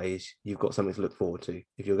both ways. You've got something to look forward to.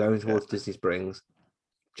 If you're going towards Disney Springs,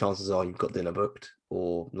 chances are you've got dinner booked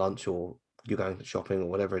or lunch, or you're going shopping or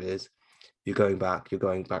whatever it is. You're going back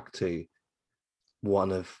to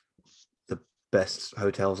one of the best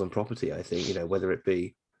hotels on property, I think, whether it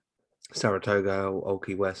be Saratoga or Old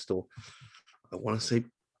Key West, or I want to say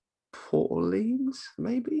Port Orleans,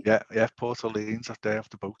 maybe. Yeah, Port Orleans up there off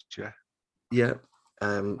the boat. Yeah.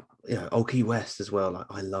 Old Key West as well.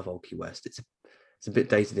 I love Old Key West. It's a bit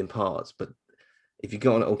dated in parts, but if you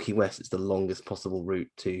go on Old Key West, it's the longest possible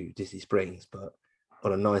route to Disney Springs. But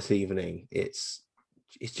on a nice evening, it's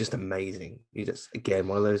just amazing. You just, again,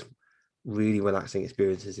 one of those really relaxing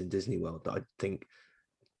experiences in Disney World that I think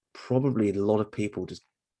probably a lot of people just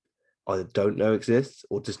either don't know exists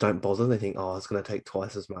or just don't bother. They think, it's going to take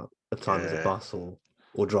twice as much of time as a bus or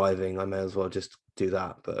driving. I may as well just do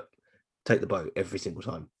that. But take the boat every single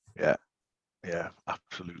time. Yeah,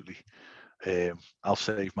 absolutely. I'll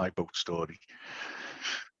save my boat story.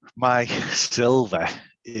 My silver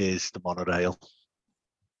is the monorail.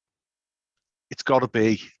 It's got to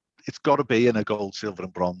be in a gold, silver,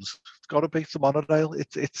 and bronze. It's got to be the monorail.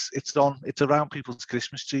 It's around people's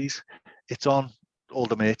Christmas trees. It's on all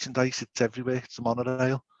the merchandise. It's everywhere. It's the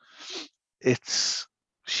monorail. It's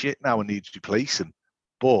shit now and needs replacing,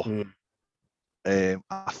 but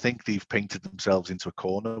I think they've painted themselves into a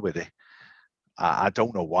corner with it. I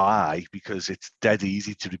don't know why, because it's dead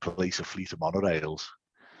easy to replace a fleet of monorails.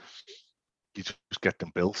 You just get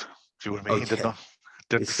them built. Do you know what I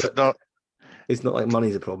mean? It's not like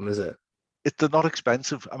money's a problem, is it? They're not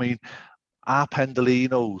expensive. I mean, our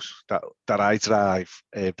Pendolinos that I drive,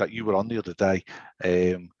 that you were on the other day,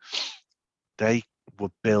 they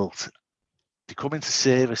were built. They come into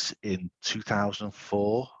service in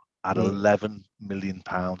 2004 at £11 million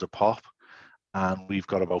a pop, and we've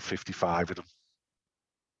got about 55 of them.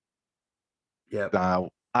 Yeah.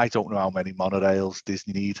 Now, I don't know how many monorails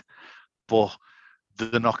Disney need, but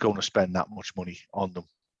they're not going to spend that much money on them.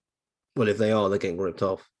 Well, if they are, they're getting ripped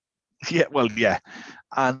off. Yeah,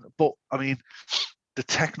 but I mean, the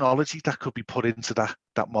technology that could be put into that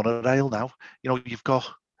monorail now, you've got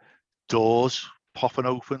doors popping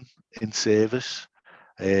open in service.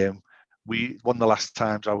 One of the last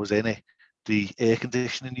times I was in it, the air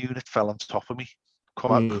conditioning unit fell on top of me,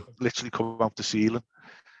 literally come out the ceiling.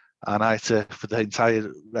 And I had to, for the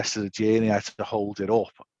entire rest of the journey, I had to hold it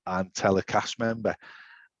up and tell a cast member.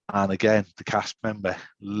 And again, the cast member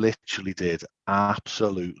literally did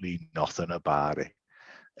absolutely nothing about it.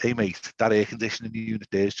 Hey mate, that air conditioning unit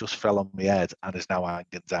there just fell on my head and is now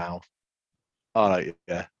hanging down. All right,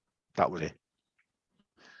 yeah, that was it.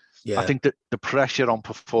 Yeah. I think that the pressure on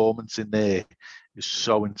performance in there is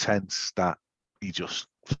so intense that he just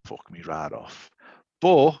fucked me right off.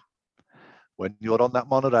 But when you're on that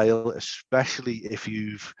monorail, especially if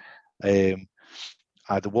you've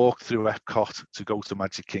either walked through Epcot to go to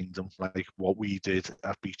Magic Kingdom, like what we did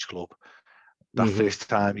at Beach Club, that first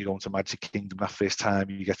time you go into Magic Kingdom, that first time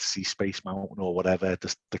you get to see Space Mountain or whatever,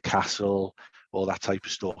 the castle, all that type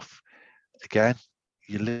of stuff. Again,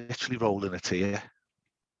 you're literally rolling a tear.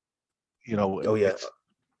 You know. Oh yeah,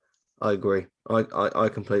 I agree. I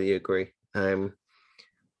completely agree. As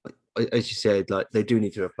you said, like they do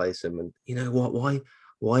need to replace them, and you know what?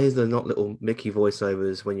 Why is there not little Mickey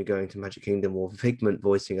voiceovers when you're going to Magic Kingdom, or Figment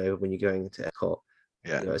voicing over when you're going into Epcot?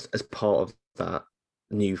 Yeah. You know, as part of that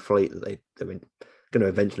new fleet that they're going to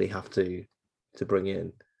eventually have to bring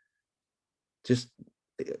in. Just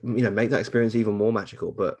make that experience even more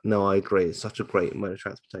magical. But no, I agree. It's such a great mode of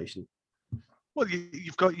transportation. Well,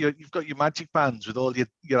 you've got your magic bands with all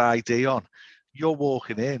your ID on. You're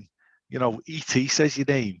walking in. You know, ET says your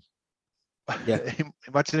name. Yeah.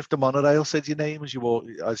 Imagine if the monorail said your name as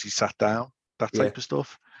you sat down. That type of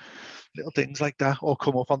stuff. Little things like that, or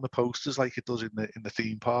come up on the posters like it does in the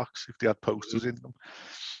theme parks if they had posters in them.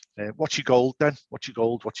 What's your gold then? What's your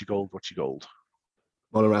gold? What's your gold? What's your gold?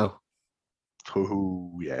 Monorail.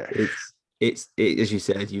 Oh yeah. It's as you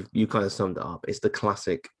said. You kind of summed it up. It's the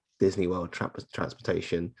classic Disney World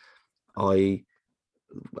transportation. I,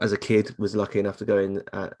 as a kid, was lucky enough to go in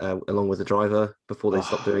along with the driver before they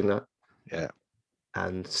stopped doing that. Yeah.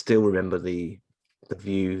 And still remember the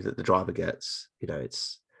view that the driver gets. You know,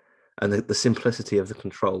 and the simplicity of the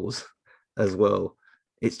controls as well.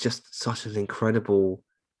 It's just such an incredible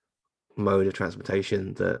mode of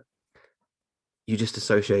transportation that you just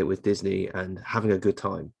associate with Disney and having a good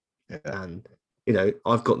time. Yeah. And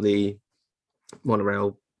I've got the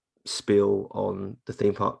monorail spiel on the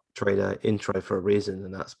theme park trader intro for a reason,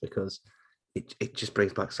 and that's because it just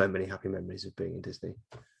brings back so many happy memories of being in Disney.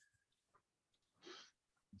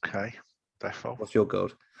 Okay, defo. What's your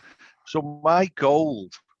gold? So my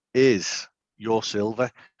gold is your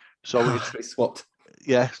silver. So it's swapped.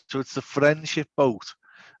 Yeah, so it's the Friendship boat.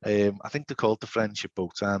 I think they're called the Friendship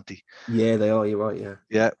boats, aren't they? Yeah, they are. You're right. Yeah.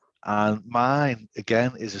 Yeah, and mine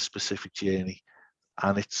again is a specific journey,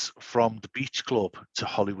 and it's from the Beach Club to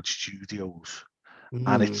Hollywood Studios,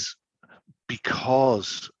 and it's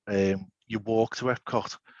because you walk to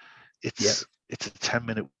Epcot. It's a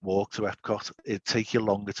 10-minute walk to Epcot. It'd take you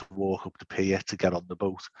longer to walk up the pier to get on the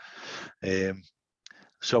boat.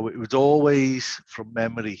 So it would always, from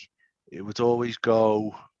memory, it would always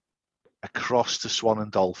go across to Swan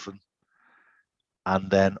and Dolphin and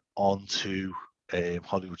then on to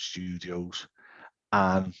Hollywood Studios.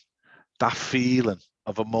 And that feeling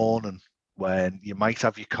of a morning when you might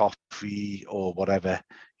have your coffee or whatever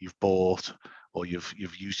you've bought, or you've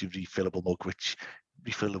used your refillable mug, which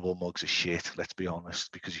refillable mugs are shit, let's be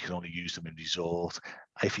honest, because you can only use them in resort.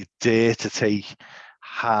 If you dare to take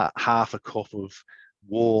half a cup of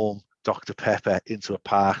warm Dr. Pepper into a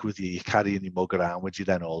park with you, you're carrying your mug around with you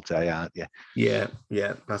then all day, aren't you? Yeah,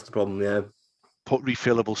 that's the problem. Yeah. Put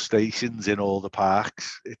refillable stations in all the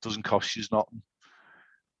parks. It doesn't cost you nothing.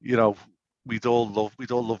 You know, we'd all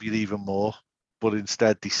love you even more, but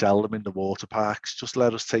instead they sell them in the water parks. Just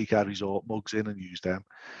let us take our resort mugs in and use them.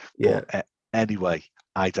 Yeah. But anyway,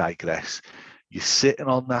 I digress. You're sitting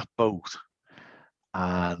on that boat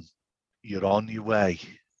and you're on your way,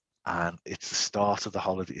 and it's the start of the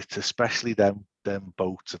holiday. It's especially them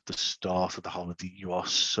boats at the start of the holiday. You are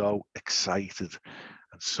so excited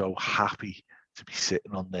and so happy to be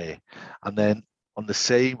sitting on there. And then on the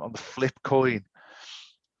flip coin,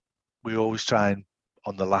 we always try and,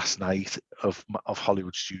 on the last night of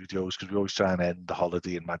Hollywood Studios, because we always try and end the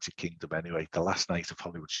holiday in Magic Kingdom anyway, the last night of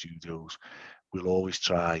Hollywood Studios, we'll always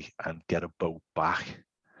try and get a boat back.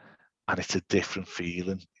 And it's a different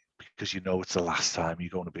feeling because you know it's the last time you're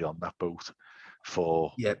going to be on that boat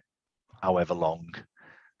for however long.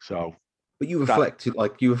 So, but you reflect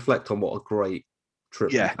on what a great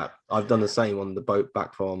trip. Yeah, I've done the same on the boat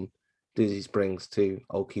back from Disney Springs to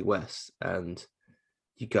Old Key West, and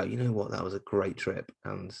you go, you know what, that was a great trip,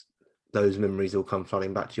 and those memories will come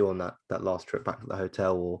flooding back to you on that last trip back to the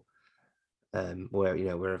hotel or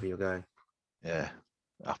wherever you're going. Yeah,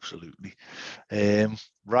 absolutely.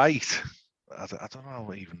 Right. I don't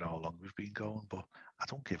know even how long we've been going, but I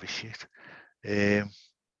don't give a shit.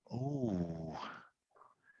 Oh,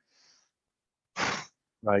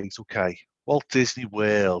 right, okay. Walt Disney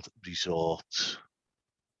World Resorts.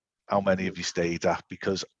 How many have you stayed at?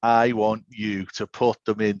 Because I want you to put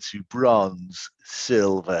them into bronze,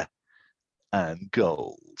 silver, and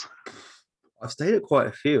gold. I've stayed at quite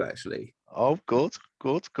a few actually. Oh, good,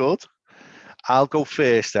 good, good. I'll go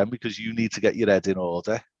first then because you need to get your head in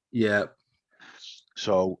order. Yeah.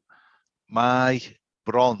 So my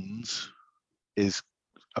bronze is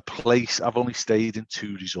a place I've only stayed in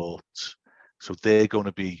 2 resorts. So they're going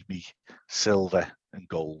to be me silver and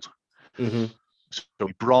gold. Mm-hmm. So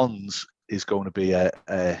bronze is going to be a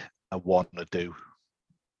one to do,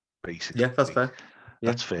 basically. Yeah, that's fair. Yeah.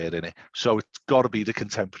 That's fair, isn't it? So it's got to be the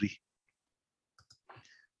Contemporary.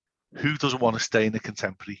 Who doesn't want to stay in the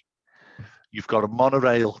Contemporary? You've got a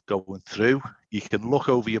monorail going through. You can look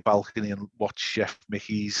over your balcony and watch Chef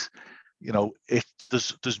Mickey's. You know,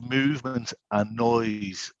 there's movement and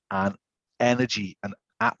noise and energy and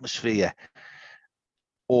atmosphere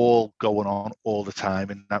all going on all the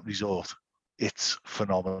time in that resort. It's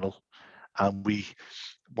phenomenal. And we've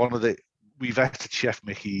vetted Chef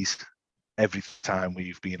Mickey's every time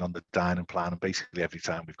we've been on the dining plan, and basically every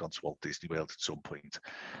time we've gone to Walt Disney World at some point.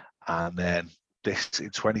 And then this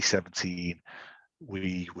in 2017,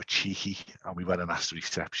 we were cheeky and we went and asked the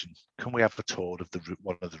reception, can we have a tour of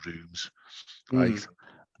one of the rooms, right?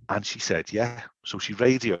 And she said, yeah. So she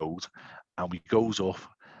radioed, and we goes up,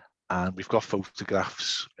 and we've got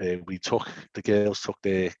photographs. The girls took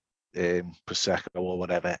their prosecco or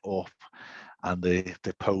whatever up, and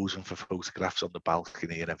they're posing for photographs on the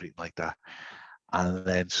balcony and everything like that. And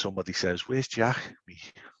then somebody says, where's Jack, me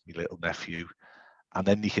little nephew? And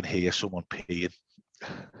then you can hear someone peeing.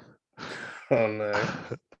 Oh no.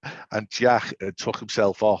 And Jack took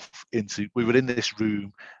himself off we were in this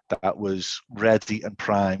room that was ready and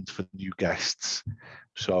primed for new guests.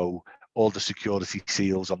 So all the security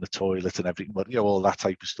seals on the toilet and everything, but all that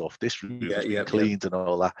type of stuff. This room has been cleaned and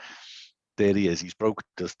all that. There he is. He's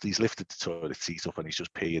lifted the toilet seat up and he's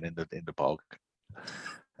just peeing in the bog.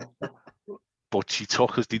 But she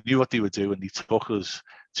took us. They knew what they were doing. They took us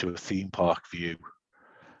to a theme park view,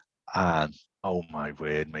 and oh my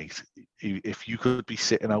word, mate! If you could be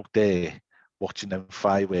sitting out there watching them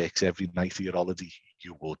fireworks every night of your holiday,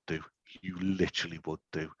 you would do. You literally would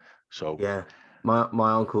do. So yeah,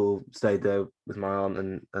 my uncle stayed there with my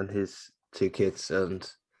aunt and his 2 kids, and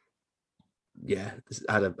yeah,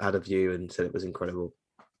 had a view and said it was incredible.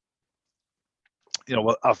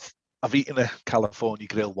 I've eaten a California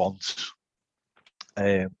grill once.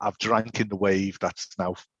 I've drank in the Wave that's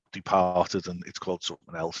now departed and it's called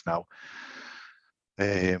something else now.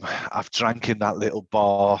 I've drank in that little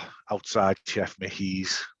bar outside Chef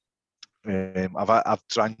Mickey's. I've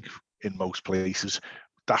drank in most places.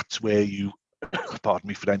 That's where you, pardon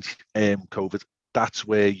me French, COVID. That's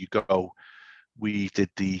where you go. We did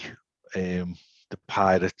the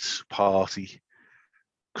Pirates Party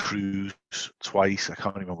cruise twice. I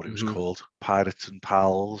can't remember what it was called. Pirates and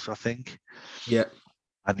Pals, I think. Yeah.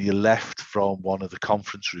 And you left from one of the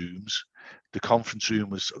conference rooms. The conference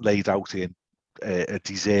room was laid out in a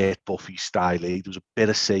dessert buffet style. There was a bit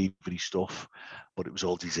of savoury stuff, but it was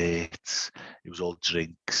all desserts. It was all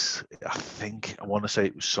drinks. I want to say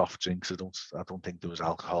it was soft drinks. I don't think there was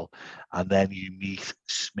alcohol. And then you meet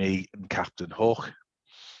Smee and Captain Hook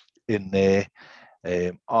in there.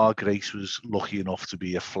 Our Grace was lucky enough to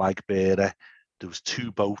be a flag bearer. There was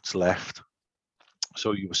 2 boats left.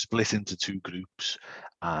 So you were split into 2 groups,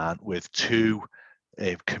 and with 2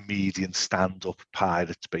 comedian stand-up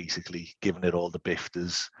pirates, basically giving it all the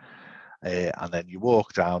bifters. And then you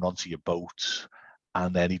walk down onto your boat,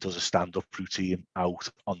 and then he does a stand-up routine out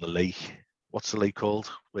on the lake. What's the lake called?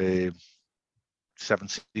 Seven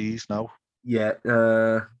Seas now? Yeah.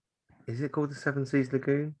 Is it called the Seven Seas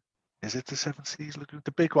Lagoon? Is it the Seven Seas Lagoon?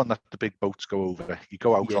 The big one that the big boats go over. You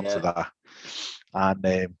go out onto that, and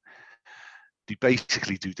they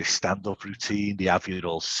basically do this stand-up routine. They have you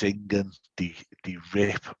all singing. They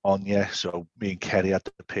rip on you. So me and Kerry had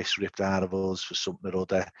the piss ripped out of us for something or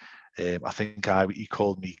other. I think he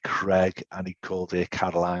called me Craig and he called her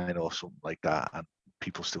Caroline or something like that. And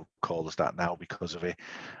people still call us that now because of it.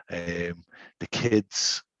 The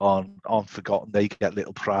kids on Forgotten, they get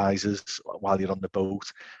little prizes while you're on the boat.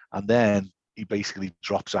 And then he basically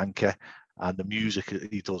drops anchor, and the music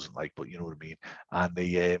he doesn't like, but you know what I mean. And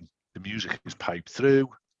the music is piped through,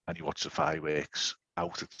 and you watch the fireworks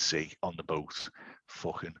out at sea on the boat.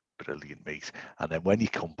 Fucking brilliant, mate. And then when you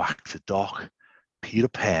come back to dock, Peter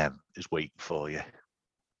Pan is waiting for you.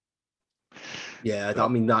 Yeah, I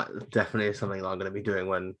mean that definitely is something that I'm going to be doing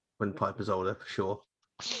when Piper's older for sure.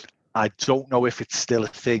 I don't know if it's still a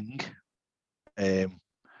thing,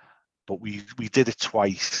 but we did it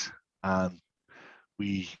twice, and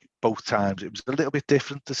both times it was a little bit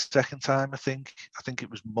different the second time. I think it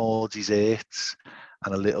was more desserts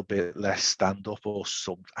and a little bit less stand up or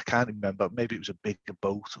something. I can't remember. Maybe it was a bigger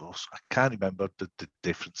boat, or I can't remember the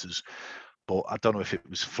differences. But I don't know if it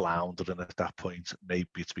was floundering at that point. Maybe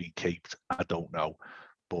it's been caped. I don't know.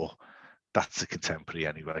 But that's a contemporary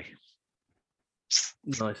anyway.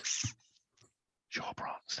 Nice. Your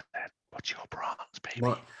bronze, then. What's your bronze,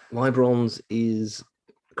 baby? My bronze is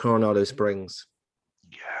Coronado Springs.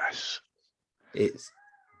 Yes. It's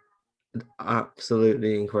an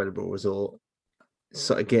absolutely incredible resort.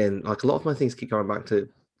 So again, like a lot of my things keep going back to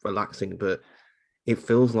relaxing, but it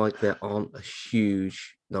feels like there aren't a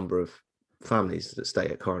huge number of families that stay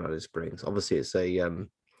at Coronado Springs. Obviously, it's a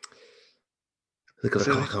they've got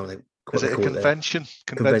I can't think what Is they it a call convention?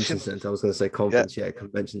 Convention center. I was going to say conference, yeah,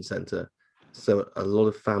 convention center. So a lot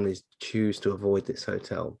of families choose to avoid this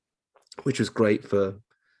hotel, which was great for,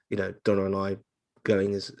 Donna and I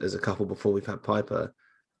going as a couple before we've had Piper.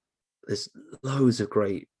 There's loads of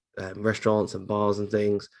great restaurants and bars and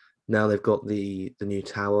things. Now they've got the new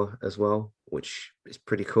tower as well, which is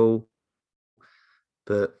pretty cool.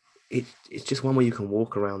 But it's just one where you can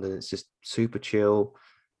walk around and it's just super chill.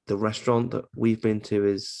 The restaurant that we've been to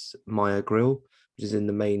is Maya Grill, which is in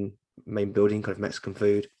the main building, kind of Mexican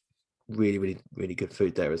food. Really, really, really good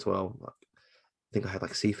food there as well. I think I had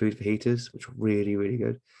like seafood fajitas, which were really, really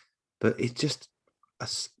good. But it's just a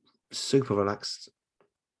super relaxed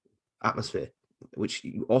atmosphere, which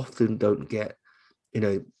you often don't get.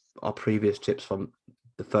 Our previous trips from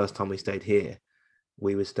the first time we stayed here,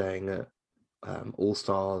 we were staying at All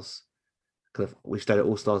Stars. We stayed at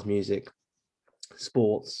All Stars Music,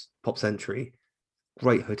 Sports, Pop Century,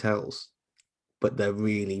 great hotels, but they're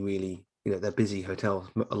really, really, they're busy hotels.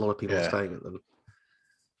 A lot of people are staying at them.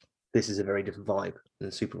 This is a very different vibe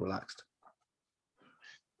and super relaxed.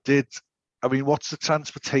 What's the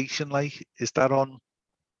transportation like? Has that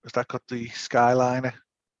got the Skyliner?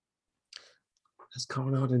 Has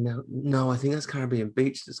Coronado now? No, I think that's Caribbean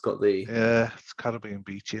Beach that's got the. Yeah, it's Caribbean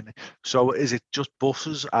Beach in it. So is it just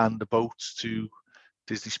buses and the boats to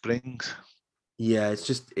Disney Springs? Yeah, it's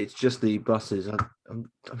just the buses.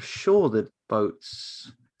 I'm sure the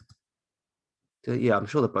boats. Yeah, I'm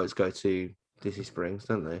sure the boats go to Disney Springs,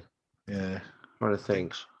 don't they? Yeah. I'm trying to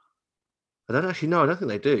think. I don't actually know. I don't think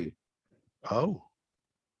they do. Oh.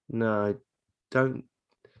 No, I don't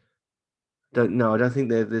know. I don't think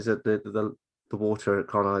there's the water at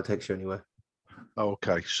Coronado takes you anywhere.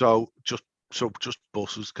 Okay, so just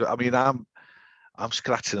buses. I mean, I'm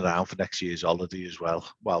scratching around for next year's holiday as well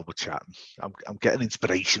while we're chatting. I'm getting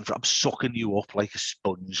inspiration I'm sucking you up like a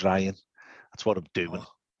sponge, Ryan. That's what I'm doing.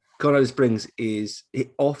 Coronado Springs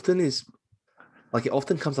it often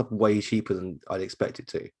comes up way cheaper than I'd expect it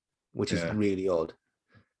to, which is really odd.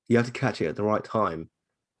 You have to catch it at the right time.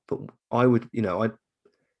 But I would, I'd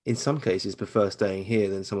in some cases prefer staying here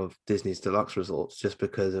than some of Disney's deluxe resorts just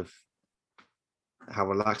because of how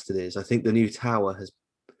relaxed it is. I think the new tower has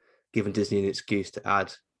given Disney an excuse to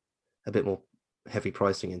add a bit more heavy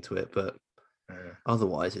pricing into it, but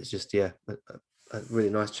otherwise it's just a really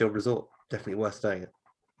nice chill resort. Definitely worth staying at.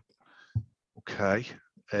 Okay.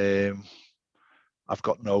 I've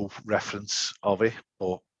got no reference of it,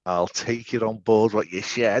 but I'll take it on board what you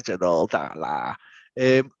said and all that.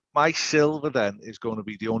 My silver then is going to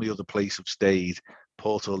be the only other place I've stayed,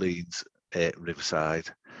 Port Orleans, Riverside,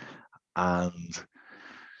 and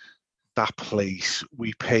that place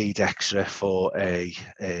we paid extra for a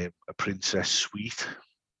princess suite.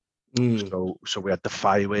 So we had the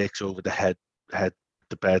fireworks over the head,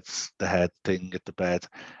 the beds, the head thing at the bed.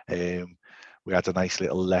 We had a nice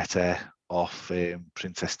little letter off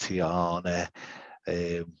Princess Tiana.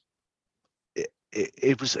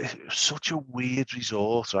 It was such a weird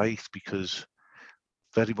resort, right? Because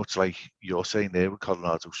very much like you're saying there with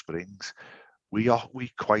Colorado Springs, we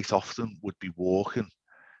quite often would be walking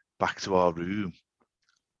back to our room,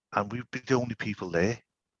 and we'd be the only people there.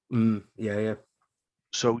 Yeah.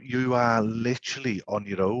 So you are literally on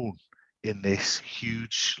your own in this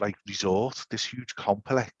huge resort, this huge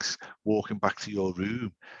complex, walking back to your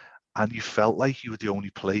room, and you felt like you were the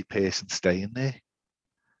only person staying there.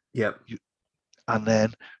 Yep. And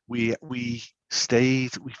then we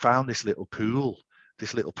found this little pool,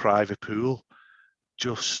 this little private pool,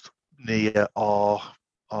 just near our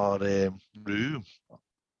room,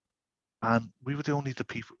 and we were the only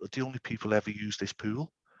people ever used this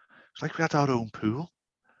pool. It's like we had our own pool.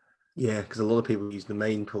 Yeah, because a lot of people use the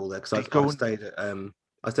main pool there. They Because go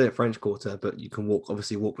I stayed at French Quarter, but you can walk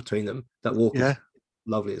between them. That walk yeah, is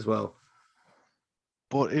lovely as well.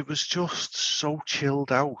 but it was just so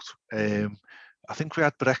chilled out. I think we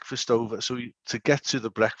had breakfast over, so to get to the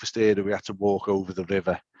breakfast area, we had to walk over the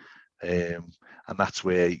river, and that's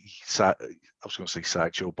where I was going to say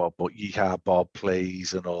Sideshow Bob, but Yeehaw Bob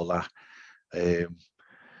plays and all that.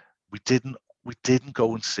 We didn't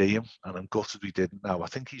go and see him, and I'm gutted we didn't. Now I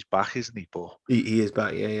think he's back, isn't he? But He is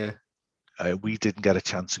back. Yeah. we didn't get a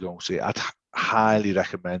chance to go and see it. I'd highly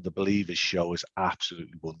recommend. I believe his show is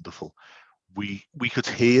absolutely wonderful. We could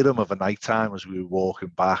hear him of a night time as we were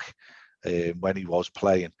walking back when he was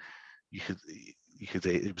playing. You could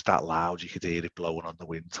it was that loud, you could hear it blowing on the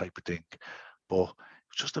wind type of thing. But it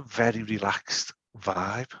was just a very relaxed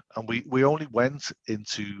vibe. And we only went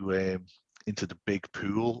into the big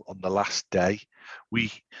pool on the last day.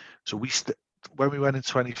 When we went in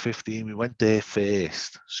 2015, we went there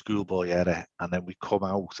first, schoolboy era, and then we come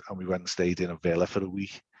out and we went and stayed in a villa for a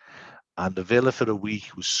week. And the villa for a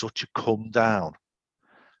week was such a come down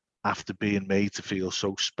after being made to feel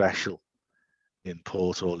so special in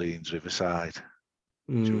Port Orleans Riverside.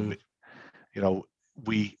 Do you know what I mean? You know,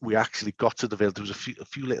 we actually got to the villa. There was a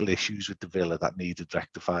few little issues with the villa that needed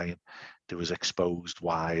rectifying. There was exposed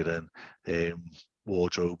wiring,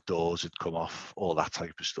 wardrobe doors had come off, all that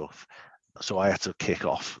type of stuff. So I had to kick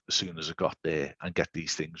off as soon as I got there and get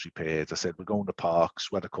these things repaired. I said, we're going to Parks.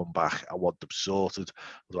 When I come back, I want them sorted.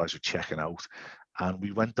 Otherwise, we're checking out. And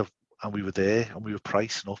we went and we were there and we were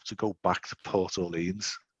pricing up to go back to Port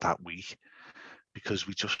Orleans that week because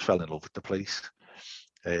we just fell in love with the place.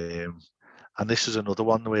 And this is another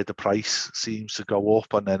one where the price seems to go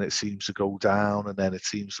up and then it seems to go down and then it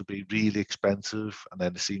seems to be really expensive and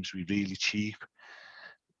then it seems to be really cheap.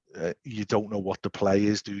 You don't know what the play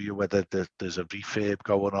is, do you? Whether there's a refurb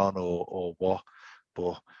going on or what.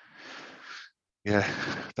 But yeah,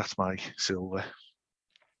 that's my silver.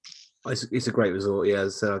 It's a great resort. Yeah,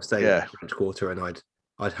 as I said, I've stayed Yeah. at French Quarter, and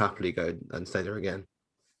I'd happily go and stay there again.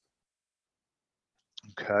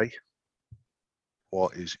 Okay.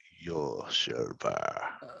 What is your silver?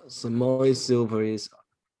 So my silver is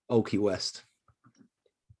Old Key West.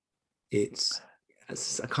 It's,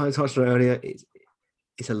 as I kind of touched on earlier,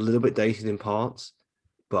 it's a little bit dated in parts,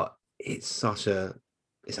 but it's a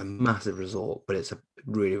massive resort, but it's a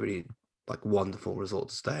really, really like wonderful resort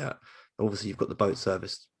to stay at. Obviously, you've got the boat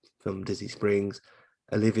service from Disney Springs.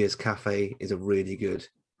 Olivia's Cafe is a really good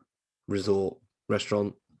resort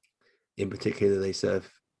restaurant. In particular, they serve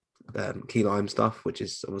key lime stuff, which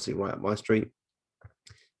is obviously right up my street.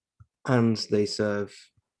 And they serve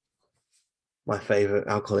my favorite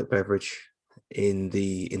alcoholic beverage in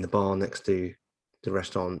the bar next to the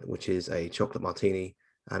restaurant, which is a chocolate martini.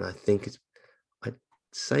 And I think I'd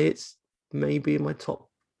say it's maybe in my top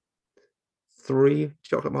 3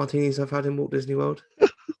 chocolate martinis I've had in Walt Disney World.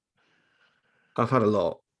 I've had a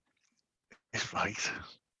lot. It's right.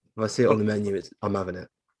 If I see it on the menu, I'm having it.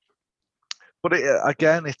 But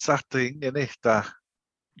again, it's that thing, isn't it, that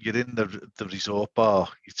you're in the resort bar,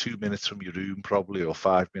 you're 2 minutes from your room probably, or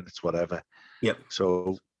 5 minutes, whatever. Yep.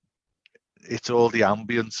 So it's all the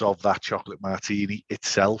ambience of that chocolate martini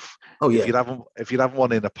itself. Oh yeah. If you're having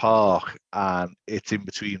one in a park and it's in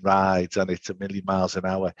between rides and it's a million miles an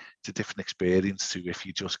hour, it's a different experience to if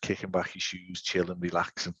you're just kicking back your shoes, chilling,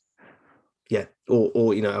 relaxing. Yeah,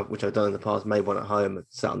 or you know, which I've done in the past, made one at home and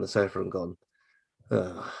sat on the sofa and gone,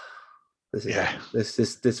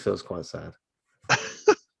 this feels quite sad.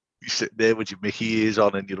 You sit there with your Mickey ears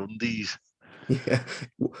on and your undies. Yeah,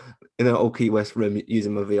 in an Old Key West room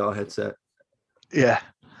using my VR headset. Yeah.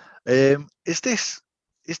 Is this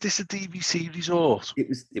a DVC resort?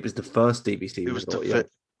 It was the first DVC resort. Yeah.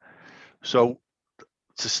 So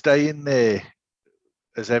to stay in there,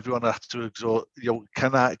 has everyone had to exhaust? You know,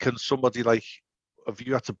 can somebody like? Have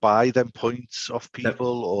you had to buy them points off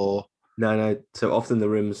people or? No. So often the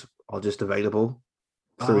rooms are just available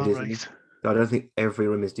through Disney. Right. I don't think every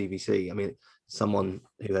room is DVC. I mean, someone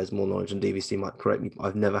who has more knowledge on DVC might correct me.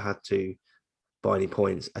 I've never had to buy any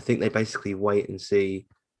points. I think they basically wait and see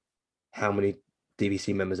how many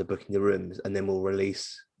DVC members are booking the rooms, and then we'll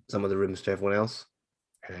release some of the rooms to everyone else.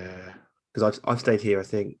 Yeah. Because I've stayed here, I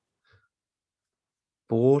think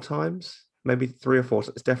 4 times, maybe 3 or 4.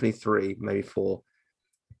 It's definitely 3, maybe 4.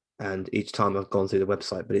 And each time I've gone through the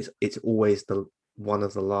website, but it's always one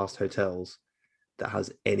of the last hotels that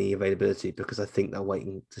has any availability, because I think they're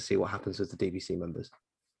waiting to see what happens with the DVC members.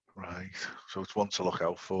 Right. So it's one to look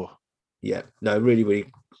out for. Yeah. No, really,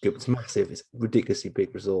 really good. It's massive. It's a ridiculously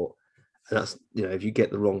big resort. And that's, you know, if you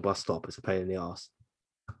get the wrong bus stop, it's a pain in the ass.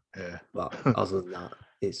 Yeah. But other than that,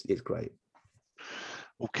 it's great.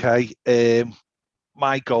 Okay,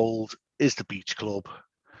 my gold is the Beach Club.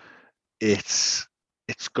 It's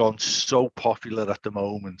gone so popular at the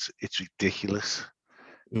moment, it's ridiculous.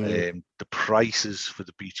 The prices for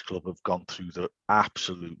the Beach Club have gone through the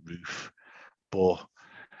absolute roof, but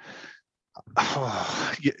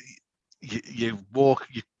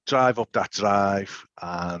you drive up that drive,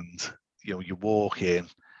 and you walk in,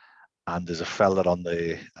 and there's a fella on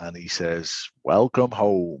there, and he says, "Welcome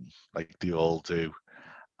home," like they all do,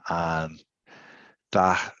 and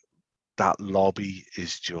that lobby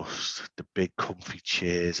is just, the big comfy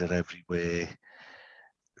chairs are everywhere.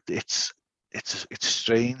 It's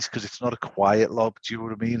strange because it's not a quiet lobby. Do you know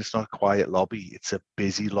what I mean? It's not a quiet lobby. It's a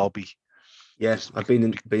busy lobby. Yes, I've been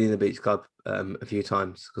in the Beach Club a few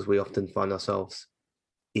times because we often find ourselves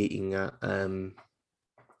eating at the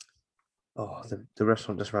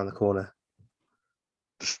restaurant just around the corner.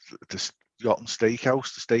 The Yacht and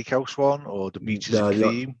Steakhouse, the steakhouse one, or the Beaches and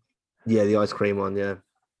Cream? The ice cream one, yeah.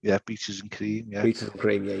 Yeah, Beaches and Cream, yeah. Beaches and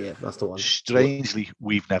Cream, yeah, that's the one. Strangely,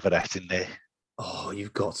 we've never ate in there. Oh,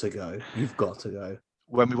 you've got to go. You've got to go.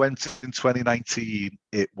 When we went in 2019,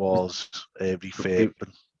 it was refurbed.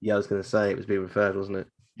 Yeah, I was going to say it was being refurbed, wasn't it?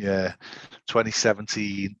 Yeah.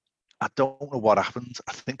 2017, I don't know what happened.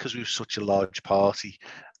 I think because we were such a large party,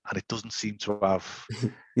 and it doesn't seem to have...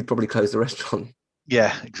 You'd probably close the restaurant.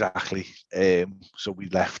 Yeah, exactly. So we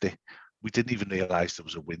left it. We didn't even realise there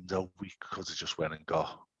was a window. We could have just went and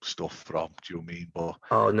got stuff from. Do you know what I mean? But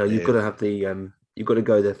oh no, you've got to have the you've got to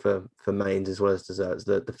go there for mains as well as desserts.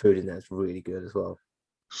 The food in there is really good as well.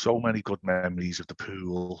 So many good memories of the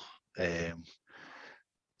pool.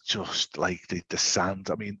 Just like the sand.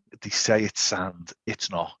 I mean, they say it's sand.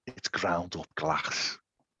 It's not. It's ground up glass,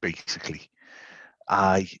 basically.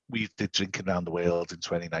 We did Drinking Around the World in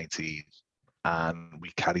 2019, and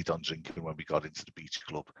we carried on drinking when we got into the Beach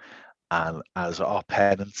Club. And as our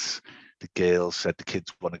parents, the girls said the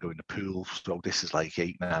kids want to go in the pool. So this is like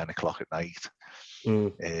 8, 9 o'clock at night.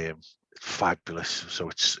 Fabulous. So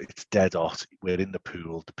it's dead hot. We're in the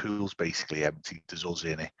pool. The pool's basically empty. There's us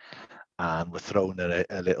in it. And we're throwing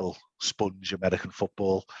a little sponge American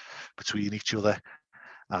football between each other.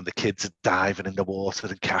 And the kids are diving in the water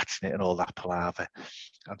and catching it and all that palaver.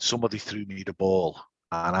 And somebody threw me the ball,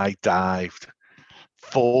 and I dived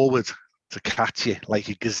forward to catch it like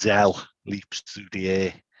a gazelle leaps through the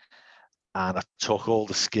air. And I took all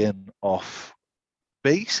the skin off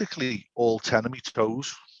basically all 10 of my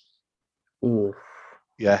toes. Ooh.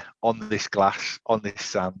 Yeah, on this glass, on this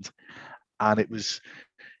sand. And it was,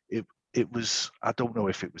 I don't know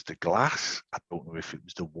if it was the glass, I don't know if it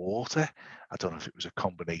was the water, I don't know if it was a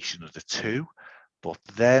combination of the two, but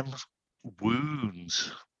them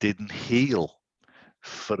wounds didn't heal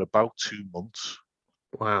for about 2 months.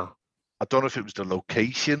 Wow. I don't know if it was the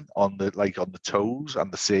location on the toes,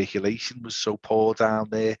 and the circulation was so poor down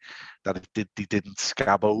there that they didn't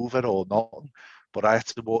scab over or not. But I had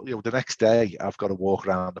to walk, the next day I've got to walk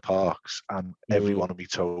around the parks, and every one of my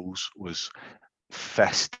toes was a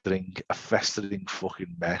festering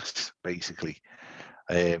fucking mess, basically.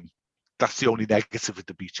 That's the only negative of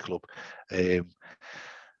the Beach Club. My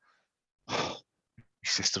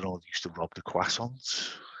sister-in-law used to rob the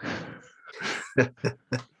croissants.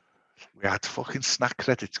 We had fucking snack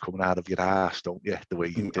credits coming out of your ass, don't you? The way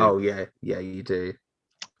you do. Oh yeah, you do.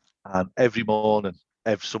 And every morning,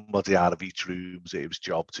 somebody out of each room, it was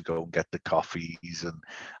job to go and get the coffees and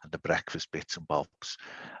the breakfast bits and bobs.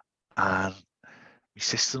 And my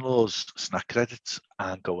sister-in-law's snack credits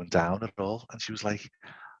aren't going down at all. And she was like,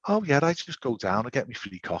 "Oh yeah, I just go down and get me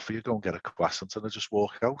free coffee, I go and get a croissant, and I just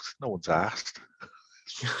walk out. No one's asked."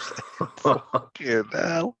 Fucking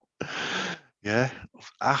hell. Yeah,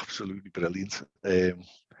 absolutely brilliant.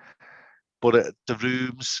 But the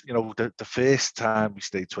rooms, the first time we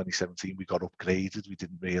stayed 2017, we got upgraded. We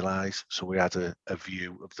didn't realise. So we had a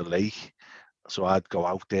view of the lake. So I'd go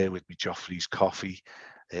out there with my Joffrey's coffee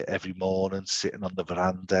every morning, sitting on the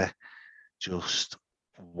veranda, just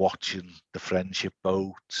watching the friendship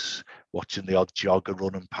boats, watching the odd jogger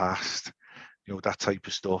running past, that type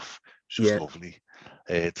of stuff. It's just lovely.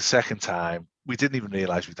 The second time, we didn't even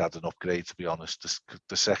realise we'd had an upgrade, to be honest.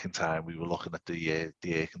 The second time we were looking at the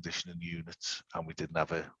air conditioning units, and we didn't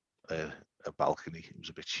have a balcony. It was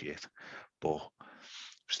a bit shit, but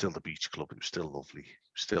still the Beach Club. It was still lovely.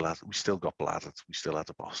 We still got bladdered. We still had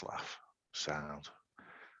a boss laugh. Sound.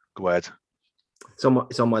 Go ahead. It's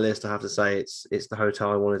on my list. I have to say, it's the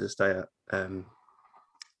hotel I wanted to stay at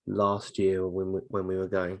last year when we were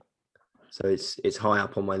going. So it's high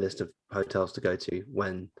up on my list of hotels to go to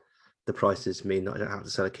when the prices mean that I don't have to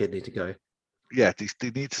sell a kidney to go. Yeah, they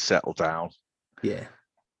need to settle down. Yeah.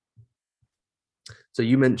 So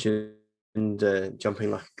you mentioned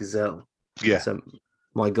jumping like a gazelle. Yeah. So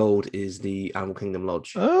my gold is the Animal Kingdom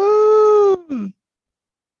Lodge. Oh.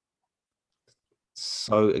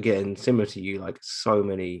 So again, similar to you, like so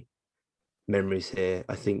many memories here.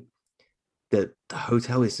 I think that the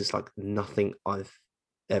hotel is just like nothing I've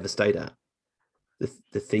ever stayed at.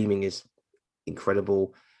 The theming is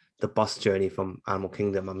incredible. The bus journey from Animal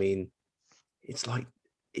Kingdom, I mean, it's like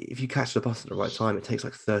if you catch the bus at the right time, it takes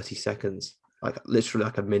like 30 seconds, like literally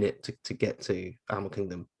like a minute to get to Animal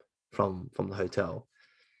Kingdom from the hotel.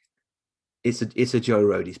 It's a Joe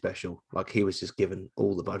Rohde special. Like he was just given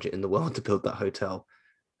all the budget in the world to build that hotel,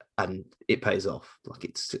 and it pays off. Like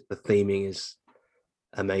it's the theming is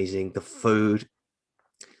amazing. The food.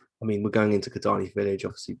 I mean, we're going into Kidani Village.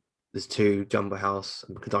 Obviously, there's two, Jumbo House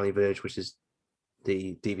and Kidani Village, which is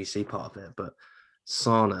the DVC part of it. But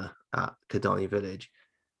Sana at Kidani Village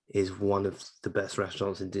is one of the best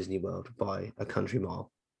restaurants in Disney World by a country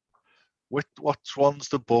mile. What one's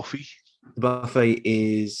the buffet? The buffet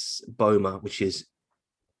is Boma, which is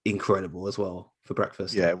incredible as well for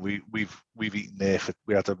breakfast. Yeah, we've eaten there.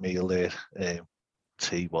 We had a meal there,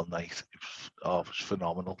 tea one night. It was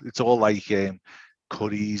phenomenal. It's all like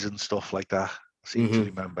curries and stuff like that. I seem to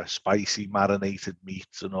remember spicy marinated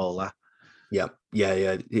meats and all that. Yeah.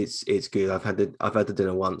 It's good. I've had the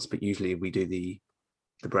dinner once, but usually we do the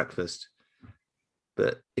breakfast.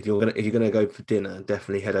 But if you're gonna go for dinner,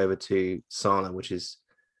 definitely head over to Sana, which is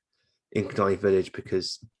in Kidani Village,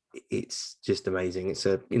 because it's just amazing. It's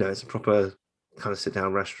a proper kind of sit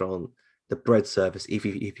down restaurant. The bread service, if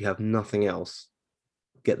you have nothing else,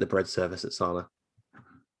 get the bread service at Sana.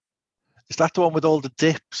 Is that the one with all the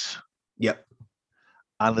dips? Yep.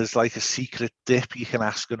 And there's like a secret dip you can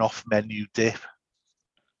ask, an off-menu dip,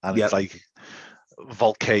 and it's like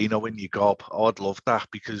volcano in your gob. Oh, I'd love that,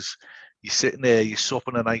 because you're sitting there, you're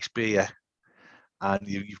supping a nice beer, and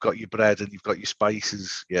you've got your bread and you've got your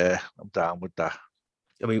spices. Yeah, I'm down with that.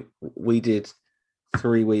 I mean, we did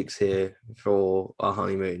 3 weeks here for our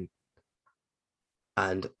honeymoon,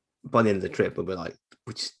 and by the end of the trip, we were like,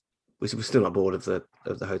 we're still not bored of the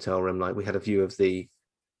hotel room. Like we had a view of the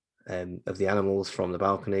animals from the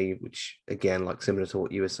balcony, which again, like similar to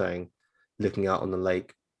what you were saying, looking out on the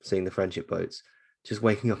lake, seeing the friendship boats. Just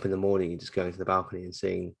waking up in the morning and just going to the balcony and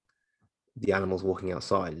seeing the animals walking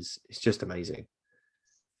outside it's just amazing.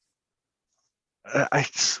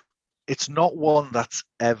 It's not one that's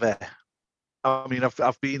ever. I mean,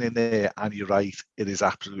 I've been in there, and you're right, it is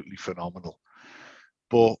absolutely phenomenal.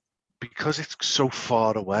 But because it's so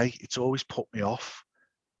far away, it's always put me off.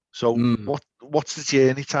 So what's the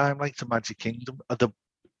journey time like to Magic Kingdom?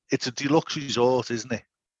 It's a deluxe resort, isn't it?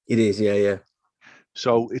 It is, yeah.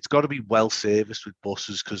 So it's got to be well serviced with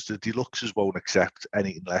buses, because the deluxes won't accept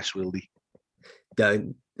anything less, will they?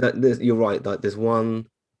 You're right. Like there's one,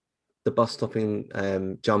 the bus stop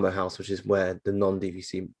in Jumbo House, which is where the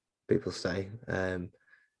non-DVC people stay.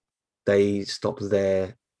 They stop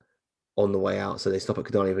there on the way out, so they stop at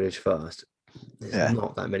Kidani Village first. There's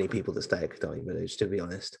not that many people that stay at Kidani Village, to be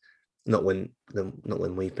honest. Not when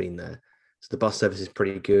we've been there. So the bus service is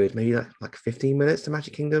pretty good. Maybe like 15 minutes to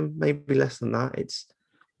Magic Kingdom, maybe less than that. It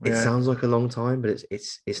sounds like a long time, but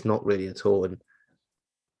it's not really at all. And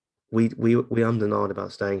we undenied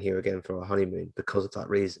about staying here again for our honeymoon because of that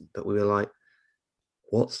reason. But we were like,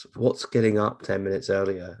 what's getting up 10 minutes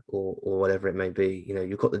earlier or whatever it may be? You know,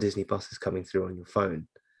 you've got the Disney buses coming through on your phone.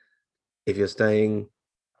 If you're staying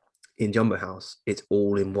in Jumbo House, it's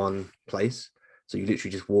all in one place. So you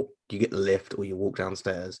literally just walk, you get the lift or you walk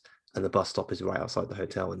downstairs, and the bus stop is right outside the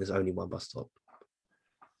hotel, and there's only one bus stop.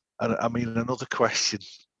 And I mean, another question,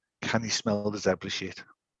 can you smell the zebra shit?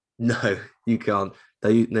 No, you can't.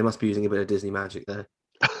 They must be using a bit of Disney magic there.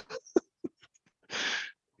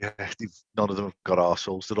 Yeah, none of them have got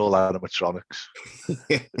arseholes. They're all animatronics.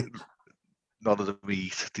 None of them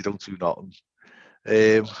eat. They don't do nothing.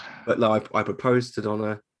 But no, I proposed to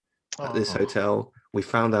Donna at this hotel. We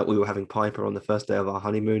found out we were having Piper on the first day of our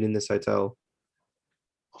honeymoon in this hotel.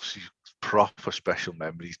 Obviously, proper special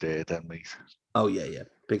memories there, then, mate. Oh yeah,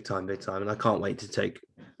 big time. And I can't wait to take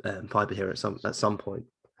Piper here at some point.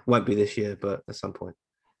 Won't be this year, but at some point.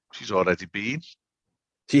 She's already been.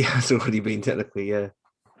 She has already been, technically, yeah.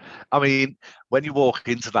 I mean, when you walk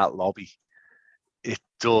into that lobby, it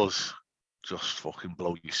does just fucking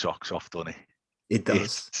blow your socks off, doesn't it? It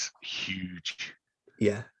does. It's huge.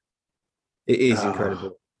 Yeah. It is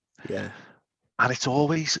incredible. Yeah. And it's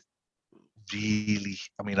always really,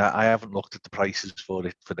 I mean, I haven't looked at the prices for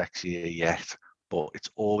it for next year yet, but it's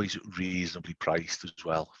always reasonably priced as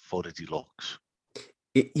well for the deluxe.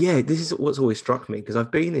 This is what's always struck me, because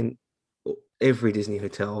I've been in every Disney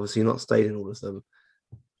hotel, obviously not stayed in all of them,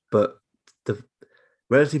 but the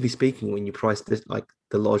relatively speaking, when you price this like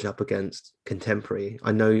the lodge up against contemporary,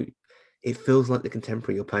 I know it feels like the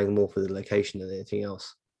contemporary you're paying more for the location than anything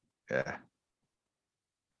else. Yeah.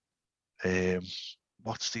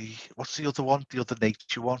 What's the other one? The other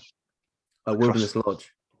nature one? Wilderness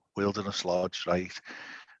Lodge. Wilderness Lodge, right?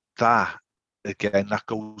 That again, that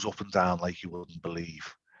goes up and down like you wouldn't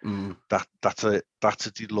believe. That's a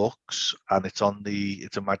deluxe, and it's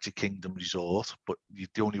a Magic Kingdom resort, but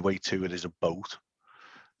the only way to it is a boat,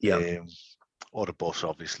 or a bus,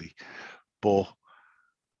 obviously. But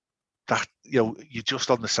that, you're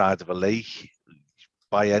just on the side of a lake.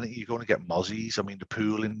 You're going to get mozzies. I mean, the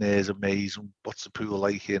pool in there is amazing. What's the pool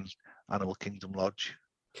like in Animal Kingdom Lodge?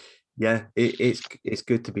 Yeah, it's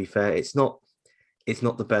good, to be fair. It's not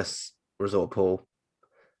the best resort pool.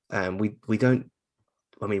 We don't.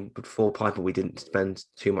 I mean, before Piper, we didn't spend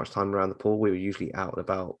too much time around the pool. We were usually out and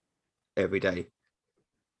about every day.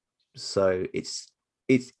 So it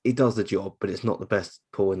does the job, but it's not the best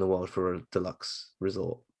pool in the world for a deluxe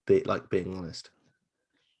resort. Being honest.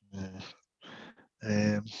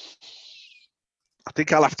 I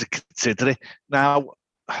think I'll have to consider it now.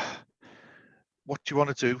 What do you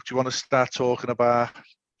want to do? Do you want to start talking about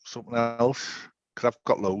something else? Because I've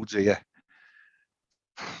got loads here,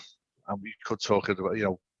 and we could talk about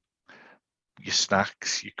your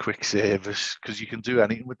snacks, your quick service, because you can do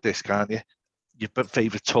anything with this, can't you? Your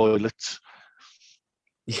favourite toilets.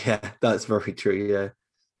 Yeah, that's very true. Yeah,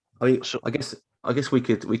 I mean, so, I guess we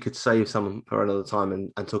could save some for another time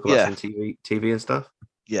and talk about some TV and stuff.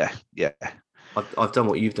 Yeah. I've done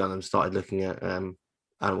what you've done and started looking at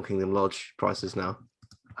Animal Kingdom Lodge prices now.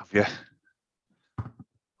 Have you?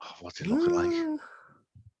 Oh, what's it looking like?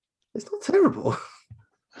 It's not terrible.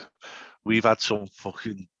 We've had some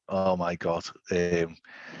fucking, oh my God. We've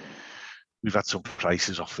had some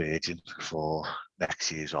prices off Virgin for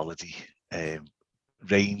next year's holiday,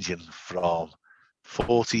 ranging from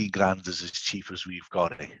 14 grand is as cheap as we've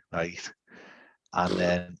got it, right? And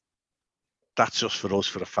then that's just for us,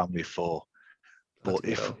 for a family of 4. But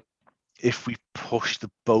if we push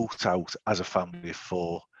the boat out as a family of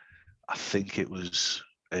 4, I think it was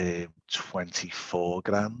 24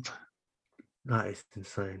 grand. That is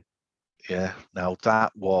insane. Yeah. Now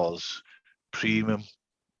that was premium,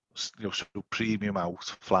 so premium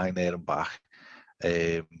out, flying there and back.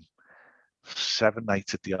 7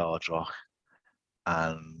 nights at the Hard Rock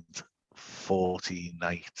and 14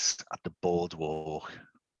 nights at the Boardwalk,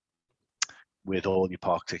 with all your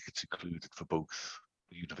park tickets included for both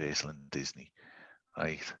Universal and Disney,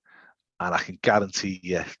 right? And I can guarantee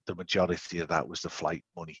you the majority of that was the flight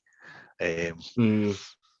money.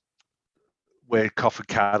 Where Coffin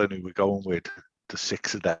Karen, who we're going with, the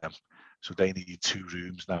 6 of them, so they need 2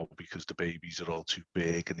 rooms now because the babies are all too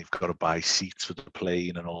big and they've got to buy seats for the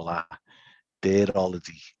plane and all that. Their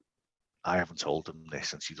holiday, I haven't told them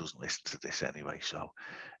this, and she doesn't listen to this anyway, so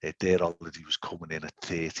their holiday was coming in at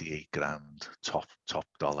 38 grand top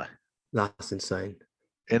dollar. That's insane.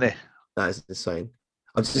 Isn't it? That is insane.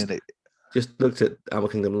 I just looked at Animal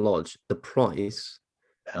Kingdom Lodge. The price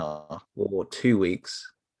for 2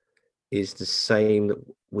 weeks is the same that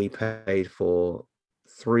we paid for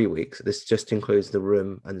 3 weeks. This just includes the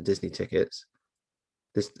room and the Disney tickets.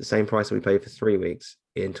 This the same price that we paid for 3 weeks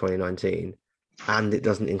in 2019, and it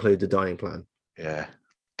doesn't include the dining plan. Yeah,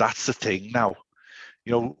 that's the thing now.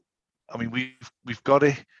 I mean, we've got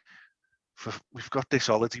it. We've got this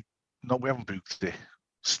holiday. No, we haven't booked it.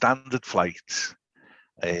 Standard flights,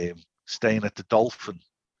 staying at the Dolphin,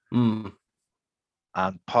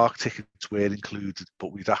 and park tickets were included.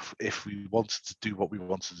 But if we wanted to do what we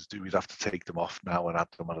wanted to do, we'd have to take them off now and add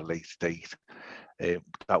them at a later date.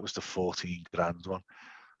 That was the 14 grand one,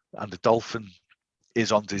 and the Dolphin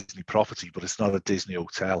is on Disney property, but it's not a Disney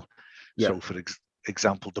hotel. Yeah. So, for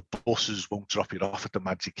example, the buses won't drop it off at the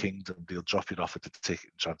Magic Kingdom; they'll drop it off at the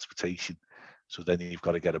ticket and transportation. So then you've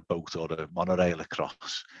got to get a boat or a monorail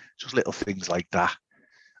across. Just little things like that.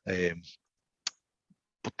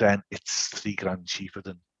 But then it's 3 grand cheaper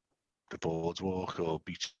than the Boardwalk or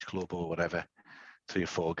Beach Club or whatever. 3 or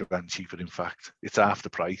 4 grand cheaper, in fact. It's half the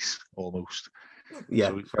price, almost.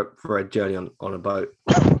 Yeah, so, for a journey on a boat.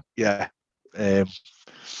 Yeah.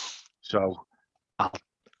 So, I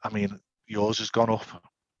mean, yours has gone up.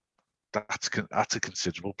 That's a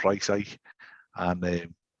considerable price,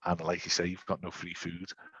 and like you say, you've got no free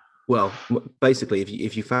food. Well, basically,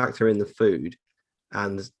 if you factor in the food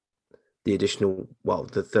and the additional,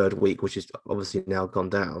 the 3rd week, which is obviously now gone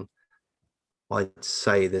down, I'd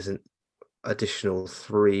say there's an additional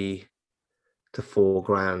 3 to 4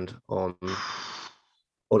 grand on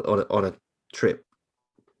a trip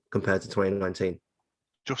compared to 2019.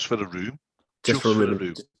 just for a room. Just for a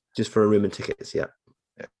room. Just for a room and tickets. Yeah.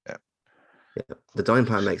 Yeah. The dining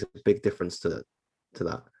plan makes a big difference to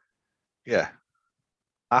that. Yeah,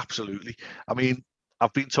 absolutely. I mean,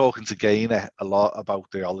 I've been talking to Gaynor a lot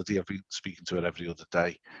about the holiday. I've been speaking to her every other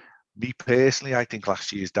day. Me personally, I think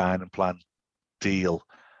last year's dining plan deal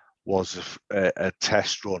was a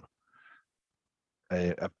test run,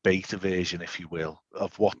 a beta version, if you will,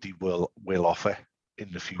 of what they will offer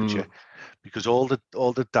in the future. Because all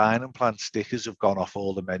the dining plan stickers have gone off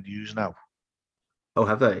all the menus now. Oh,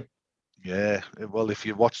 have they? Yeah. Well, if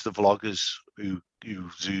you watch the vloggers who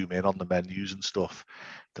zoom in on the menus and stuff,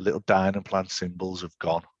 the little dining plan symbols have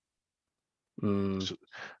gone.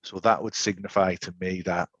 So that would signify to me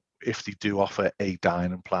that if they do offer a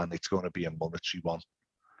dining plan, it's going to be a monetary one.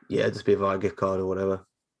 Yeah, just be via gift card or whatever.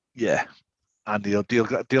 Yeah, and they'll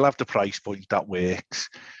have the price point that works.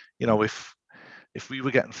 You know, if we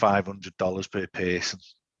were getting $500 per person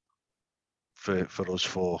for us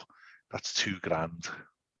four, that's $2,000.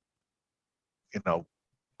 You know,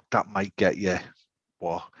 that might get you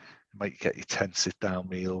what? It might get you 10 sit-down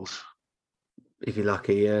meals. If you're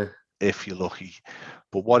lucky, yeah. If you're lucky.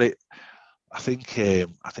 But I think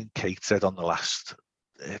Kate said on the last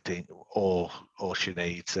thing, or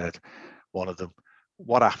Sinead said, one of them,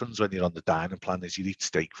 what happens when you're on the dining plan is you eat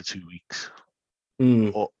steak for 2 weeks.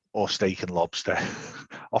 Or steak and lobster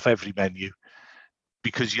off every menu.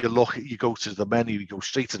 Because you go to the menu, you go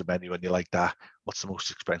straight to the menu and you're like, what's the most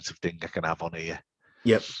expensive thing I can have on here?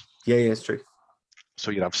 Yep. Yeah, it's true. So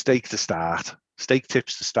you have steak to start, steak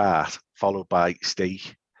tips to start, followed by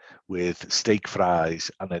steak with steak fries,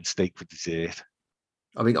 and then steak for dessert.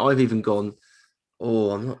 I mean, I've even gone,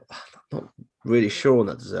 I'm not really sure on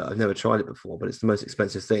that dessert. I've never tried it before, but it's the most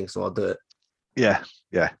expensive thing, so I'll do it. Yeah.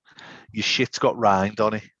 Your shit's got rind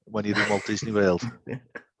on it when you're in Walt Disney World.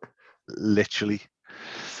 Literally.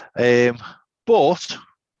 But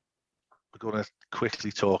we're going to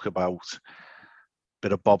quickly talk about a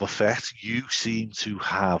bit of Boba Fett. You seem to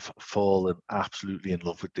have fallen absolutely in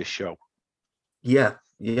love with this show. Yeah,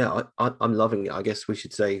 I'm loving it. I guess we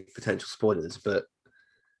should say potential spoilers, but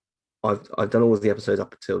I've done all of the episodes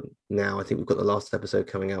up until now. I think we've got the last episode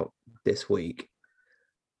coming out this week.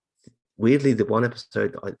 Weirdly, the one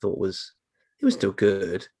episode I thought was still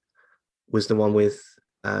good was the one with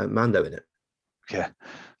Mando in it. Yeah.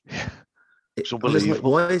 It's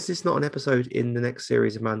unbelievable. Why is this not an episode in the next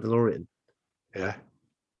series of Mandalorian? Yeah.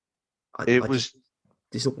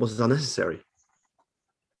 This was unnecessary.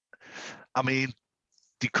 I mean,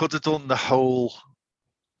 they could have done the whole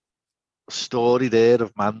story there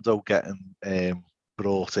of Mando getting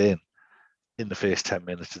brought in the first 10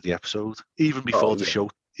 minutes of the episode, even before the show,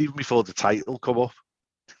 even before the title come up.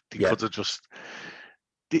 They could have just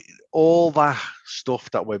all that stuff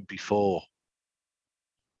that went before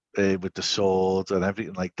with the sword and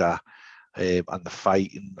everything like that, and the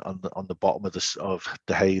fighting on the bottom of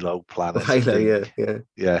the Halo planet. Halo,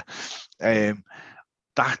 yeah.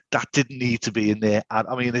 That didn't need to be in there. And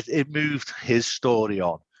I mean, it moved his story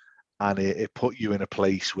on, and it put you in a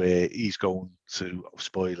place where he's going to,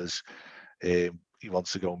 spoilers, he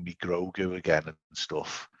wants to go and meet Grogu again and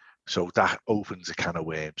stuff. So that opens a can of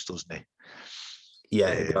worms, doesn't it? Yeah,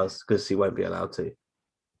 it does, because he won't be allowed to.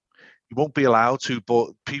 He won't be allowed to,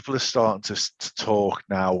 but people are starting to talk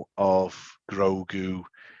now of Grogu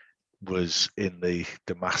was in the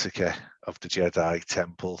massacre of the Jedi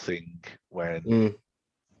Temple thing when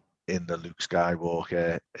in the Luke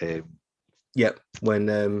Skywalker.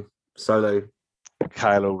 When Solo,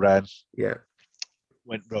 Kylo Ren,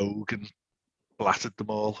 went rogue and blattered them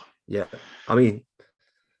all. Yeah, I mean,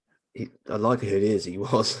 the likelihood is he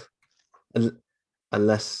was,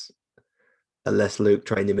 unless Luke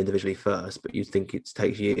trained him individually first, but you'd think it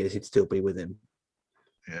takes years, he'd still be with him.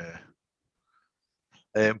 Yeah.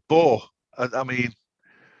 But I mean,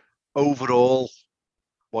 overall,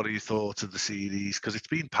 what are your thoughts of the series? Because it's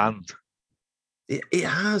been panned. It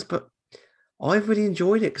has, but I've really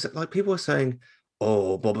enjoyed it because, like, people are saying,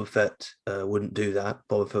 "Oh, Boba Fett wouldn't do that.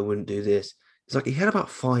 Boba Fett wouldn't do this." It's like he had about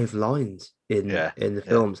 5 lines in the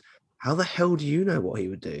films. How the hell do you know what he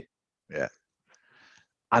would do? Yeah,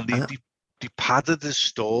 and they padded his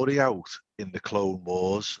story out in the Clone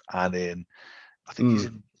Wars, and I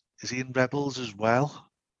think is he in Rebels as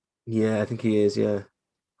well? Yeah, I think he is. Yeah,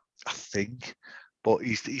 I think, but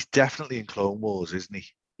he's definitely in Clone Wars, isn't he?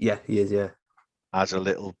 Yeah, he is. Yeah, as a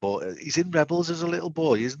little boy, he's in Rebels as a little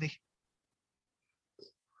boy, isn't he?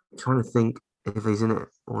 I'm trying to think if he's in it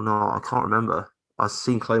or not. I can't remember. I've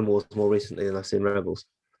seen Clone Wars more recently than I've seen Rebels.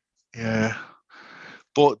 Yeah,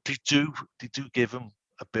 but they do give him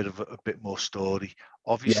a bit more story.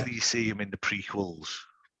 Obviously, you see him in the prequels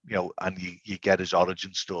and you get his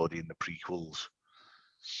origin story in the prequels.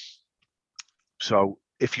 So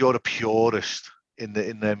if you're a purist in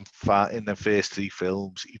the first 3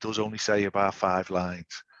 films, he does only say about 5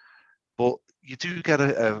 lines, but you do get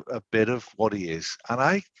a bit of what he is.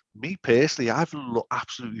 And me personally, I've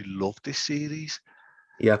absolutely loved this series.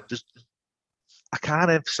 Yeah. I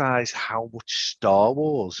can't emphasize how much Star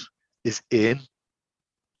Wars is in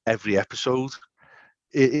every episode.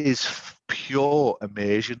 It is pure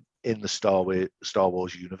immersion in the Star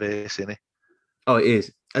Wars universe, isn't it? Oh, it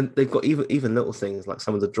is. And they've got even little things like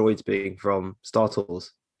some of the droids being from Star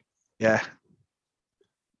Tours. Yeah.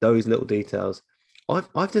 Those little details.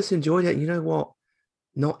 I've just enjoyed it. You know what?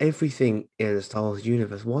 Not everything in the Star Wars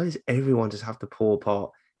universe. Why does everyone just have to pull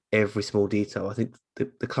apart every small detail? I think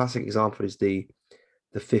the classic example is the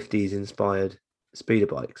 50s inspired speeder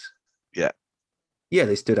bikes. Yeah. Yeah,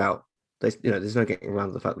 they stood out. There's no getting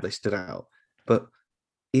around the fact that they stood out. But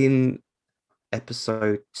in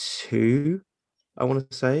episode 2, I want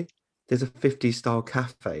to say, there's a 50s style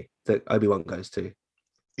cafe that Obi-Wan goes to.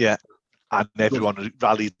 Yeah. And everyone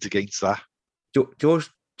rallied against that. George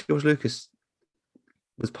Lucas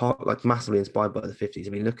was massively inspired by the 50s. I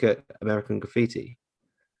mean, look at American Graffiti.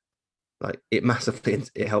 Like it massively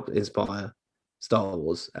it helped inspire Star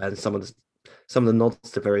Wars, and some of the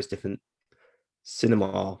nods to various different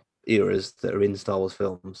cinema eras that are in Star Wars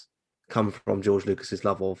films come from George Lucas's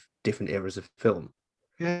love of different eras of film.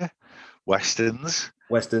 Yeah. Westerns.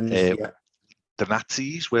 Yeah. The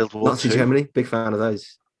Nazis, World War Nazi II. Germany, big fan of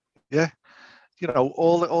those. Yeah.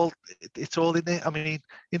 All it's all in there. I mean,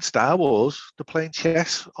 in Star Wars, they're playing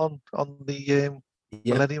chess on the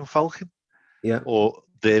Millennium Falcon. Yeah. Or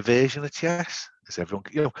their version of chess. As everyone,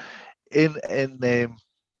 in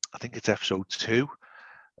I think it's episode 2,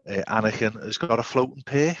 Anakin has got a floating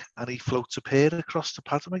pear, and he floats a pear across the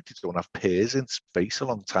Padme. They don't have pears in space a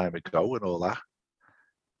long time ago, and all that.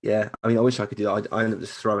 Yeah, I mean, I wish I could do that. I end up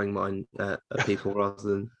just throwing mine at people rather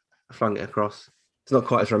than flung it across. It's not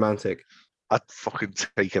quite as romantic. I'd fucking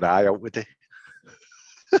take an eye out with it.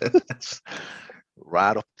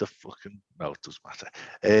 Right up the fucking... No, it doesn't matter.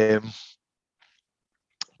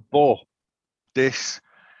 But this...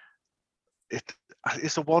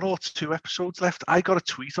 Is there 1 or 2 episodes left? I got a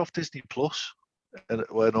tweet off Disney Plus, an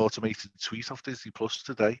automated tweet off Disney Plus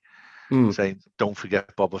today, saying, don't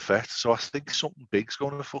forget Boba Fett. So I think something big's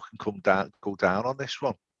going to fucking go down on this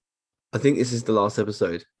one. I think this is the last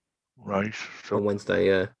episode. Right. So on Wednesday,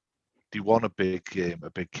 yeah. Do you want a big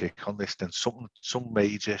kick on this? Then some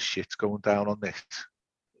major shit's going down on this.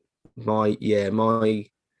 I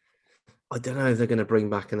don't know if they're going to bring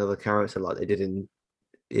back another character like they did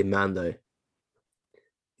in Mando.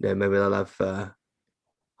 Yeah, maybe they'll have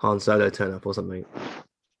Han Solo turn up or something.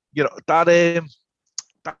 That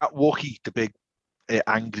Wookiee, the big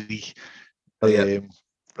angry,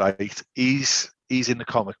 right? He's in the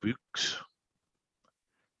comic books.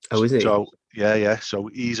 Oh, is he? So yeah. So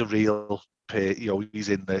he's a real, he's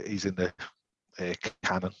in the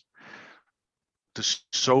canon. There's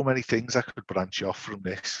so many things I could branch off from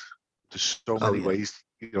this. There's so many ways.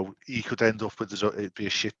 He could end up with it'd be a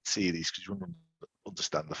shit series because you wouldn't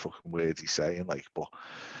understand the fucking words he's saying. But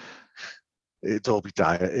it'd all be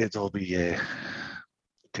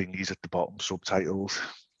thingies at the bottom, subtitles.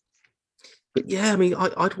 But yeah, I mean,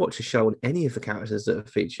 I'd watch a show on any of the characters that are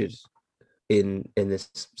featured in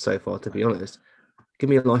this so far. To be honest, give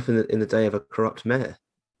me a life in the day of a corrupt mayor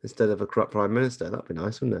instead of a corrupt prime minister. That'd be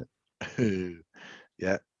nice, wouldn't it?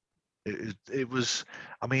 Yeah. It was.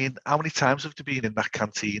 I mean, how many times have you been in that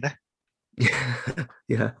cantina?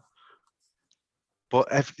 Yeah. But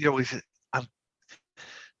and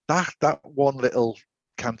that one little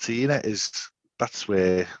cantina that's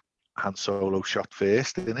where Han Solo shot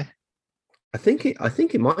first, isn't it? I think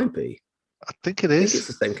it might be. I think it is. I think it's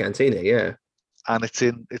the same cantina, yeah. And it's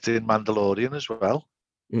in Mandalorian as well.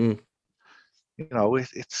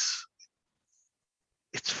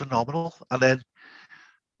 It's phenomenal. And then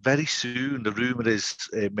very soon, the rumor is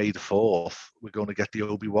May the 4th, we're going to get the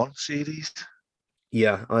Obi-Wan series.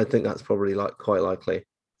 Yeah, I think that's probably quite likely.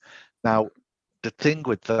 Now, the thing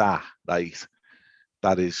with that, right,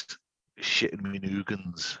 that is shitting me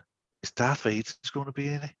noogans, is Darth Vader's going to be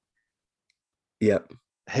in it. Yep.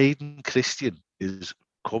 Hayden Christian is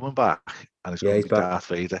coming back and it's going to be back. Darth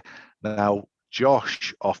Vader. Now,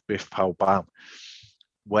 Josh off Biff Pow Bam,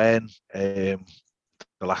 when the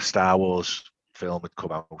last Star Wars film had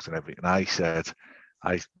come out and everything, I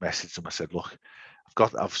messaged him, I said, look,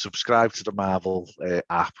 I've subscribed to the Marvel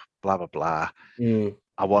app, blah, blah, blah.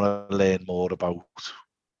 I want to learn more about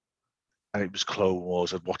and it was Clone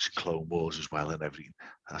Wars. I'd watched Clone Wars as well and everything.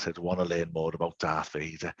 I said, I want to learn more about Darth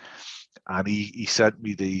Vader. And he sent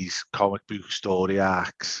me these comic book story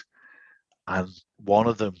arcs, and one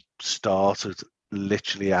of them started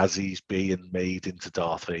literally as he's being made into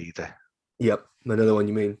Darth Vader. Yep, another one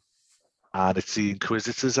you mean. And it's the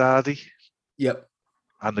Inquisitors, are they? Yep.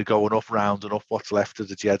 And they're going up, rounding up what's left of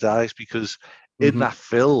the Jedis, because in that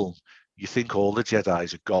film, you think all the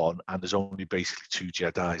Jedis are gone and there's only basically 2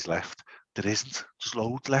 Jedis left. There isn't. There's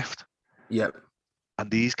loads left. Yep. And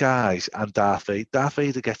these guys and Darth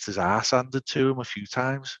Vader gets his ass handed to him a few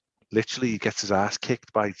times. Literally, he gets his ass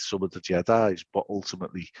kicked by some of the Jedis, but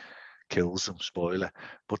ultimately kills them. Spoiler.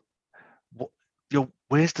 But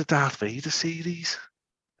where's the Darth Vader series?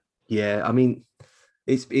 Yeah, I mean,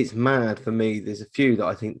 it's mad for me. There's a few that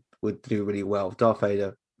I think would do really well. Darth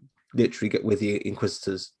Vader, literally get with the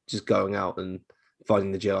Inquisitors, just going out and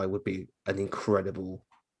finding the Jedi would be an incredible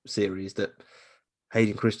series that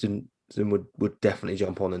Hayden Christensen would definitely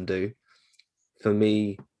jump on and do. For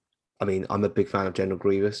me, I mean, I'm a big fan of General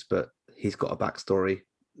Grievous, but he's got a backstory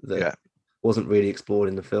that wasn't really explored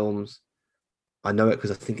in the films. I know it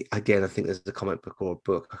because I think there's a comic book or a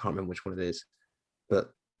book. I can't remember which one it is,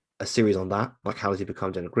 but a series on that, like how does he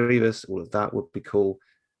become General Grievous, all of that would be cool.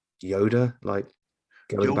 Yoda, like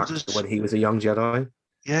going back to when he was a young Jedi.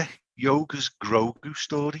 Yeah, Yoda's Grogu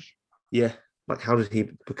story. Yeah, like how did he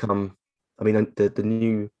become? I mean, the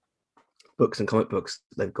new books and comic books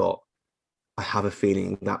they've got, I have a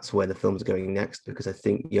feeling that's where the film's going next, because I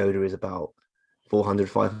think Yoda is about 400,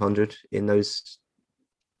 500 in those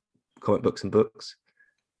comic books and books.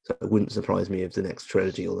 So it wouldn't surprise me if the next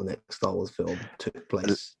trilogy or the next Star Wars film took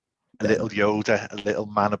place. A little Yoda, a little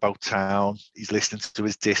man about town. He's listening to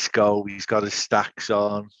his disco. He's got his stacks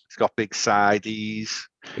on. He's got big sideys.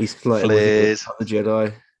 He's flirting with the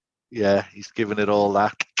Jedi. Yeah, he's giving it all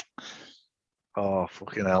that. Oh,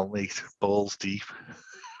 fucking hell, mate. Balls deep.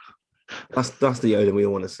 That's the Yoda we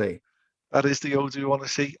all want to see. That is the Yoda we want to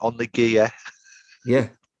see on the gear. Yeah.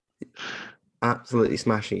 Absolutely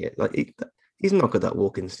smashing it. Like he's not got that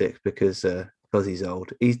walking stick because he's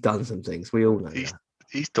old. He's done some things. We all know that.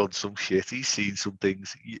 He's done some shit. He's seen some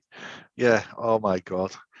things. Yeah. Oh my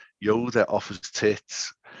God. Yoda offers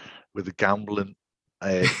tits with a gambling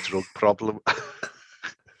drug problem.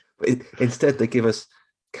 But instead, they give us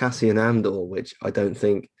Cassian Andor, which I don't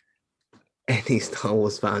think any Star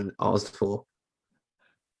Wars fan asked for.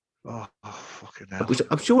 Oh fucking hell. Which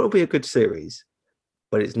I'm sure it'll be a good series,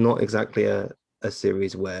 but it's not exactly a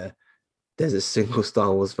series where there's a single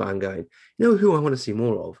Star Wars fan going, you know who I want to see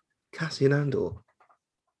more of? Cassian Andor.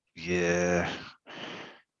 Yeah.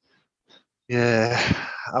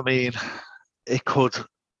 I mean, it could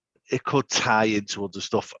tie into other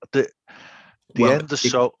stuff. The end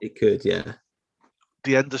of it could, yeah.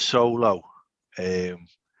 The end of Solo,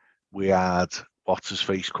 we had what's his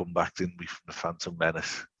face come back, didn't we, from the Phantom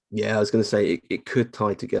Menace? Yeah, I was going to say it could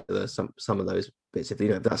tie together some of those bits.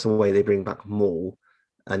 If that's the way they bring back Maul,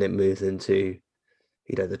 and it moves into,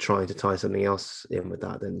 they're trying to tie something else in with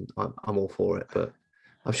that, then I'm all for it. But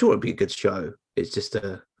I'm sure it'd be a good show. It's just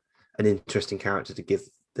an interesting character to give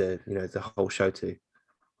the whole show to.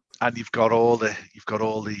 And you've got all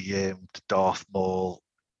the Darth Maul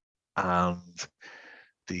and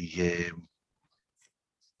the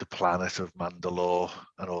planet of Mandalore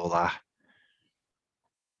and all that.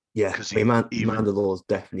 Yeah, Mandalore is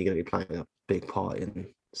definitely going to be playing a big part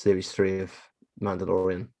in Series 3 of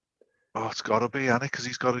Mandalorian. Oh, it's got to be, Annie, because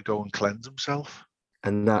he's got to go and cleanse himself.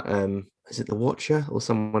 And that is it the Watcher or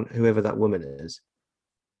someone, whoever that woman is,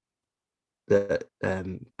 that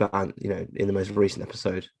in the most recent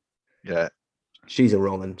episode. Yeah, she's a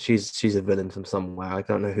wrong un. She's a villain from somewhere. I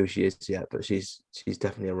don't know who she is yet, but she's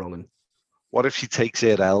definitely a wrong un. What if she takes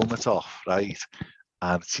her helmet off, right?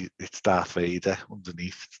 And it's Darth Vader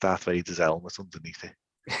underneath. It's Darth Vader's helmet underneath it.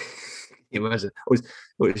 You imagine,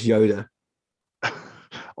 or it's Yoda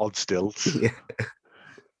on stilts. Yeah.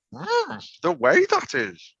 The way that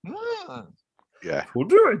is. Yeah. What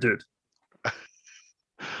do I do?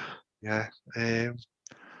 Yeah.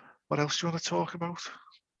 What else do you want to talk about?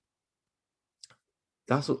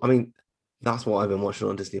 That's what I've been watching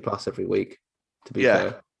on Disney Plus every week, to be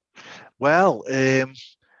fair. Well,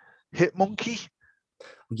 Hit Monkey.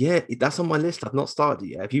 Yeah, that's on my list. I've not started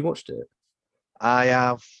it yet. Have you watched it? I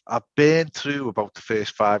have. I've been through about the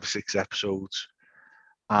first 5 or 6 episodes,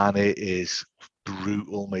 and it is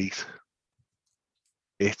brutal, mate.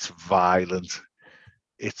 It's violent.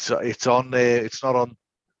 It's on there. It's not on.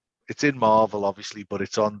 It's in Marvel, obviously, but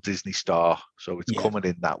it's on Disney Star, so it's coming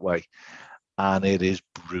in that way, and it is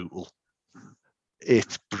brutal.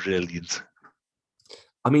 It's brilliant.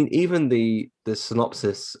 I mean, even the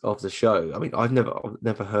synopsis of the show. I mean, I've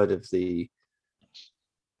never heard of the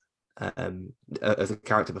as a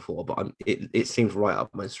character before, but it seems right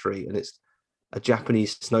up my street, and it's a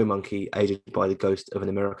Japanese snow monkey aided by the ghost of an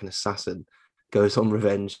American assassin goes on a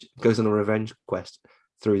revenge quest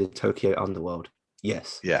through the Tokyo underworld.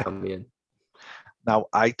 Yes, Yeah. count me in. Now,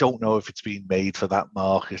 I don't know if it's been made for that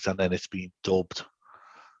market and then it's been dubbed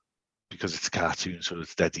because it's a cartoon, so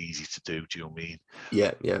it's dead easy to do. Do you know what I mean?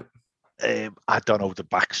 Yeah, yeah. I don't know the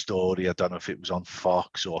backstory. I don't know if it was on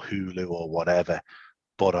Fox or Hulu or whatever,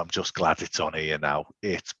 but I'm just glad it's on here now.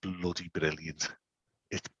 It's bloody brilliant.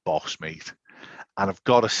 It's boss, mate. And I've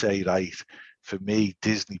got to say, right, for me,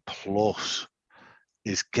 Disney Plus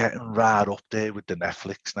is getting right up there with the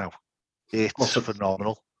Netflix now. It's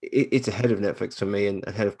phenomenal. It's ahead of Netflix for me and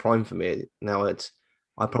ahead of Prime for me. Now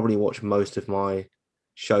I probably watch most of my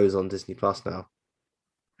shows on Disney Plus now.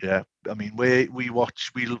 Yeah, I mean, we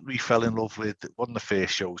fell in love with one of the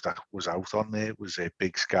first shows that was out on there was a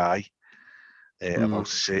Big Sky about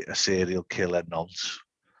a serial killer nonce,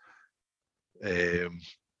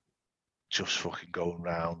 just fucking going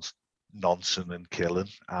around nonsense and killing,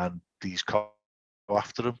 and these cops go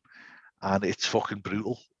after him, and it's fucking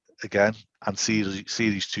brutal again. And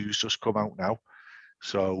series two's just come out now,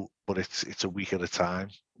 so but it's a week at a time.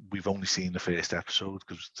 We've only seen the first episode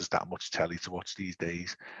because there's that much telly to watch these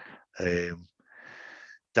days.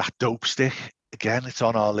 That Dope Stick again, it's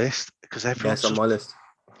on our list because Yes, on my list.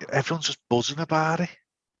 Everyone's just buzzing about it,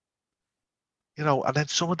 you know. And then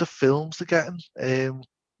some of the films they're getting.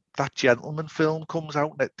 That Gentleman film comes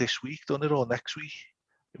out this week, doesn't it, or next week?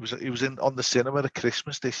 It was in on the cinema at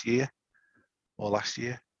Christmas this year or last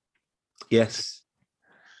year. Yes.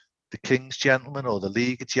 The King's Gentleman or the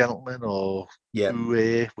League of Gentlemen or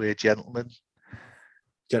we're Gentlemen.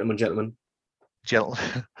 Gentleman.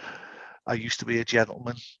 I used to be a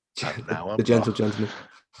gentleman. And now I'm the gentle not. gentleman.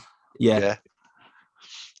 Yeah.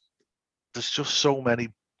 There's just so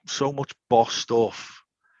much boss stuff,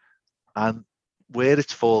 and where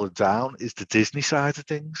it's fallen down is the Disney side of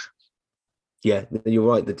things. Yeah, you're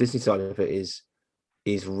right. The Disney side of it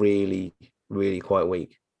is really, really quite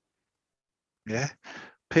weak. Yeah.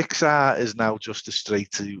 Pixar is now just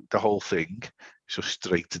the whole thing, just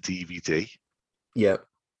straight to DVD. Yeah.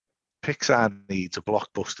 Pixar needs a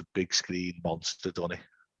blockbuster big screen monster, doesn't it?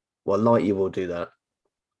 Well, Lightyear will do that.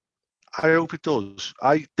 I hope it does.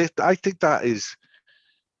 I think that is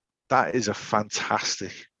a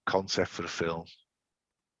fantastic concept for a film.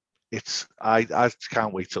 I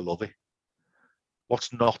can't wait to love it.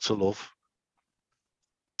 What's not to love?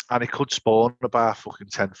 And it could spawn about fucking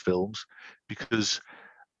 10 films because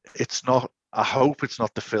it's not. I hope it's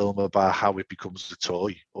not the film about how it becomes a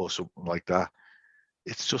toy or something like that.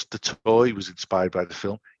 It's just the toy was inspired by the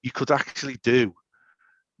film. You could actually do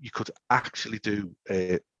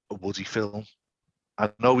a Woody film.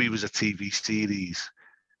 I know he was a TV series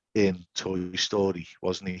in Toy Story,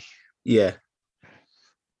 wasn't he? Yeah.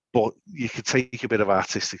 But you could take a bit of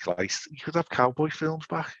artistic license. You could have cowboy films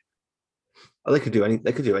back. Oh, they could do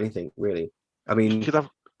anything, really. I mean, you could have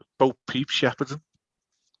Bo Peep shepherding.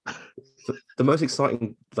 The most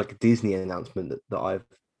exciting Disney announcement that I've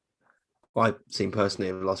seen personally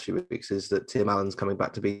over the last few weeks is that Tim Allen's coming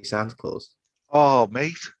back to be Santa Claus. Oh,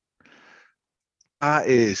 mate. That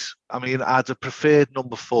is, I mean, I'd have preferred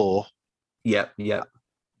number 4. Yeah.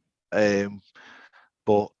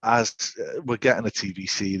 But as we're getting a TV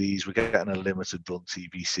series, we're getting a limited run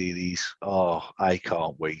TV series. Oh, I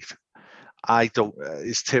can't wait.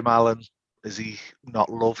 Is Tim Allen, is he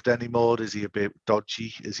not loved anymore? Is he a bit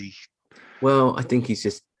dodgy? Is he? Well, I think he's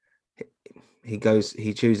just, he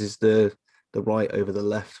chooses the right over the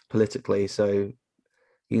left politically. So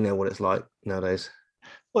you know what it's like nowadays.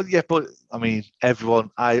 Well, yeah, but I mean, this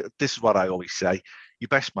is what I always say. Your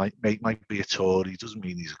best mate might be a Tory. Doesn't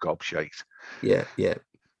mean he's a gobshite. Yeah.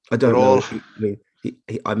 I don't know.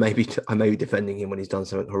 I may be defending him when he's done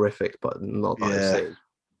something horrific, but not that I've seen.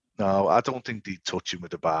 No, I don't think they'd touch him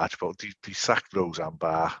with a badge, but they sacked Roseanne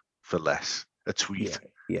Barr for less. A tweet.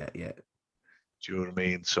 Yeah. Do you know what I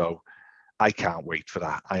mean? So I can't wait for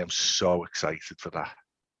that. I am so excited for that.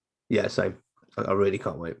 Yeah, same. I really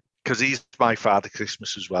can't wait. Because he's my Father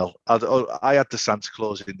Christmas as well. I had the Santa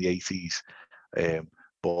Claus in the 80s,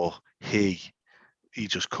 but he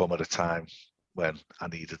just come at a time when I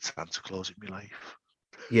needed Santa Claus in my life.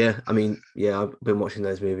 Yeah, I mean, I've been watching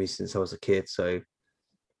those movies since I was a kid, so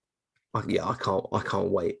I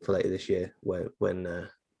can't wait for later this year when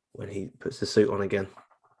he puts the suit on again.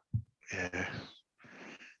 Yeah.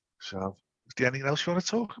 So, is there anything else you want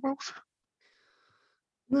to talk about?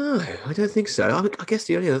 No, I don't think so. I guess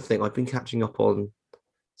the only other thing I've been catching up on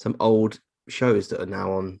old shows that are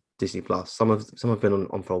now on Disney Plus. Some have been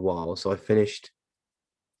on for a while. So I finished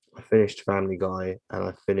Family Guy, and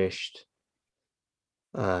I finished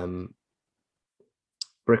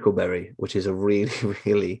Brickleberry, which is a really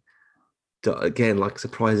really, again, like,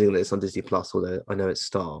 surprising that it's on Disney Plus, although I know it's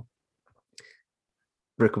Star.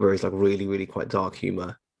 Brickleberry is like really really quite dark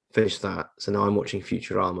humor. Finished that, so now I'm watching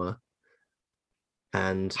Futurama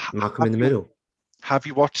and Malcolm in the Middle. Have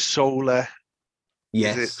you watched Solar?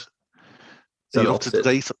 Yes. So you're up to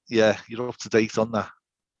date? Yeah, you're up to date on that.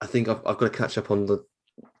 I think I've got to catch up on the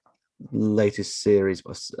latest series,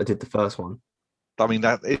 but I did the first one. I mean,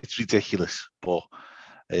 that it's ridiculous, but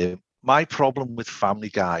my problem with Family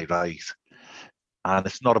Guy, right, and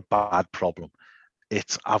it's not a bad problem.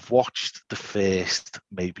 I've watched the first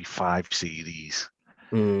maybe 5 series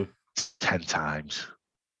 10 times.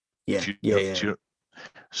 Yeah.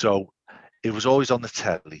 So it was always on the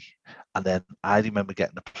telly, and then I remember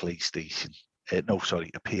getting a PlayStation. A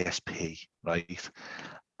PSP, right?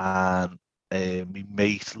 And my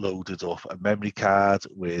mate loaded up a memory card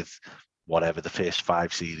with whatever the first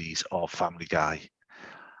 5 series of Family Guy.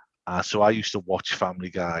 So I used to watch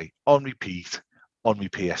Family Guy on repeat on my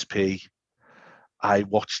PSP. I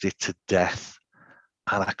watched it to death,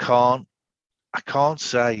 and I can't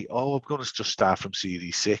say, oh, I'm going to just start from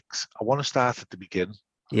series 6. I want to start at the beginning.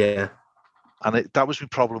 Yeah. And that was my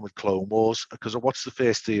problem with Clone Wars, because I watched the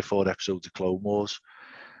first 3 or 4 episodes of Clone Wars,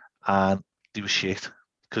 and they were shit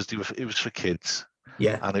because it was for kids.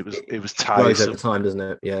 Yeah. And it was Grows tiresome over time, doesn't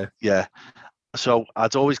it? Yeah. Yeah. So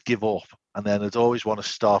I'd always give up, and then I'd always want to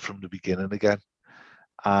start from the beginning again.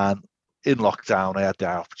 And in lockdown, I had the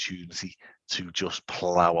opportunity to just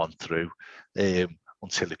plow on through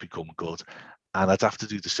until it become good. And I'd have to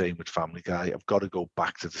do the same with Family Guy. I've got to go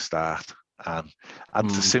back to the start. And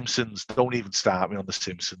The Simpsons, don't even start me on The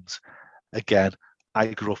Simpsons. Again, I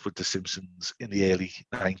grew up with The Simpsons in the early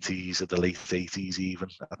 90s or the late 80s even,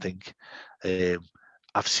 I think.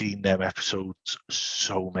 I've seen them episodes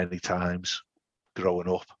so many times growing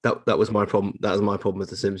up. That was my problem. That was my problem with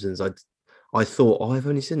The Simpsons. I thought, I've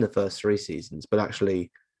only seen the first 3 seasons, but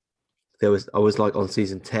actually I was like on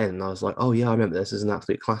season 10, and I was like, oh yeah, I remember this is an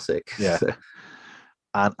absolute classic. Yeah.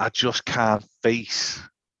 And I just can't face,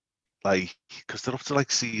 like, because they're up to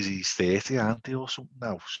like series 30, aren't they, or something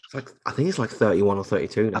else? I think it's like 31 or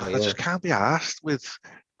 32 now. I just can't be asked with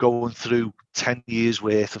going through 10 years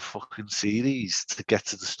worth of fucking series to get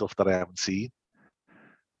to the stuff that I haven't seen.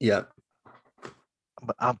 Yeah.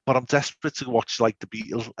 But I'm desperate to watch like the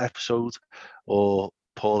Beatles episode, or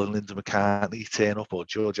Paul and Linda McCartney turn up, or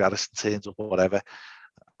George Harrison turns up, or whatever.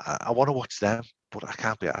 I want to watch them, but I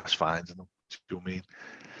can't be asked finding them. Do you know what I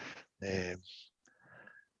mean?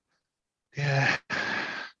 Yeah,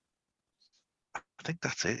 I think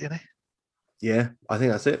that's it, isn't it? Yeah, I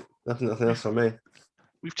think that's it. Nothing else from me.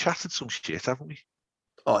 We've chatted some shit, haven't we?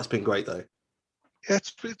 Oh, it's been great though. Yeah,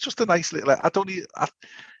 it's just a nice little.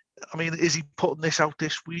 I mean, is he putting this out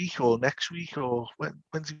this week or next week, or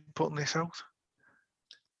when's he putting this out?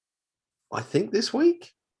 I think this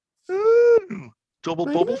week. Double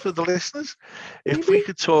Maybe. bubble for the listeners. Maybe. If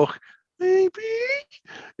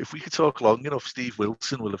we could talk long enough, Steve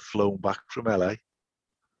Wilson will have flown back from LA.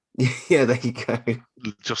 Yeah, there you go.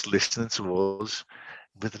 Just listening to us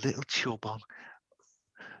with a little chub on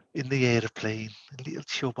in the aeroplane, a little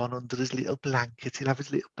chub on under his little blanket. He'll have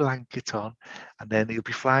his little blanket on, and then he'll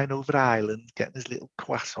be flying over Ireland, getting his little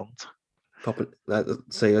croissant. Popping.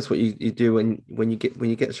 So that's what you do when you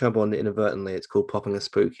get chub on inadvertently. It's called popping a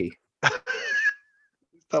spooky. Is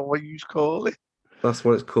that what you call it? That's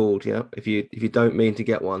what it's called. Yeah. If you don't mean to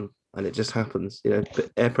get one and it just happens,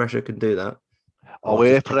 air pressure can do that. Oh,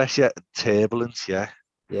 air pressure, turbulence, yeah.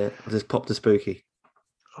 Yeah, I just popped a spooky.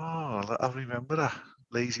 Oh, I remember that.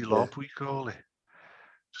 Lazy lob, we call it.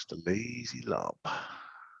 Just a lazy lob.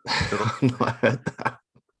 I've not heard that.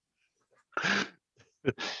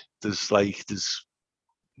 There's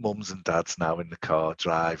mums and dads now in the car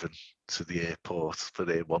driving to the airport for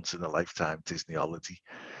their once in a lifetime Disney holiday,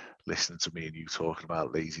 listening to me and you talking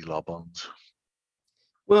about lazy lob-ons.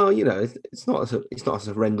 Well, it's not as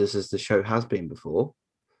horrendous as the show has been before.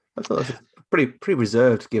 I thought that's pretty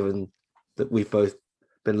reserved, given that we've both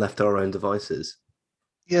been left to our own devices.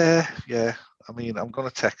 Yeah. I mean, I'm going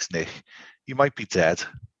to text Nick. He might be dead.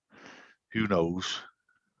 Who knows?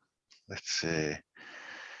 Let's see.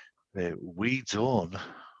 We done.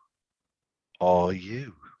 Are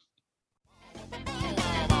you?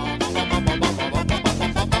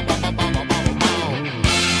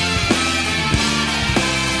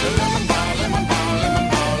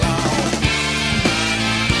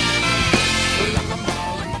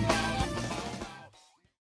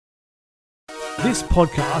 This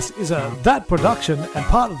podcast is a That production and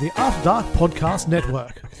part of the After Dark Podcast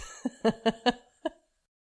Network.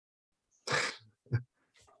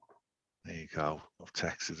 There you go. I've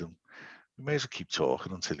texted him. We may as well keep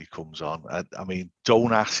talking until he comes on. I mean,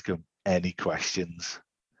 don't ask him any questions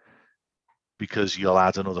because you'll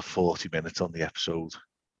add another 40 minutes on the episode.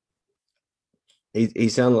 He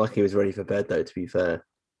sounded like he was ready for bed, though, to be fair.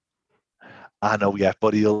 I know, yeah,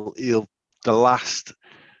 but he'll the last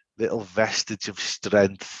little vestige of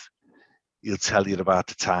strength, he'll tell you about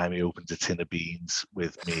the time he opened a tin of beans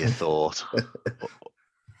with mere thought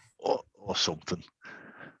or something.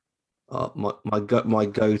 My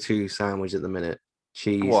go-to sandwich at the minute: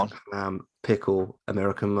 cheese, ham, pickle,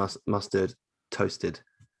 American mustard, toasted.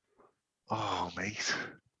 Oh, mate.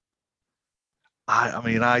 I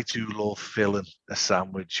mean, I do love filling a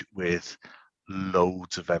sandwich with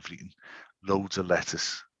loads of everything, loads of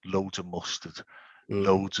lettuce, loads of mustard,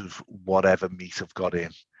 loads of whatever meat I've got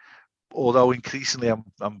in. Although increasingly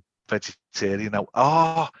I'm vegetarian now.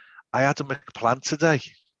 Oh, I had a McPlant today.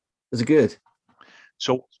 Was it good?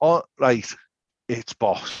 So, right, it's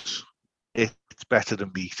boss. It's better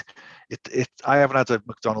than meat. I haven't had a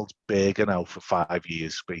McDonald's burger now for 5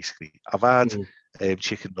 years, basically. I've had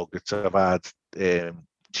chicken nuggets, I've had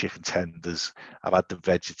chicken tenders, I've had the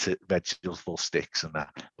vegetable sticks and that,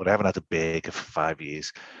 but I haven't had a burger for 5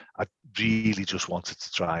 years. I really just wanted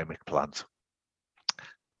to try a McPlant.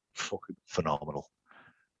 Fucking phenomenal.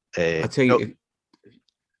 I tell you,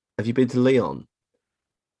 have you been to Leon?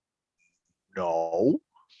 No.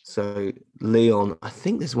 So Leon, I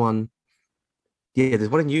think there's one. Yeah, there's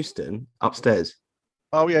one in Euston upstairs.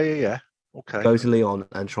 Oh yeah. Okay. Go to Leon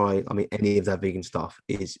and try. I mean, any of that vegan stuff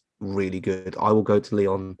is really good. I will go to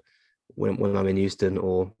Leon when I'm in Euston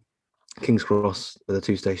or King's Cross, the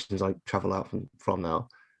two stations I travel out from now.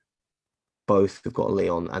 Both have got a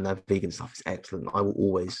Leon, and that vegan stuff is excellent. I will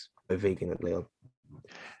always go vegan at Leon.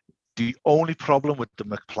 The only problem with the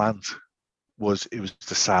McPlant was it was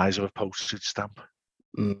the size of a postage stamp,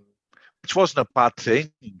 which wasn't a bad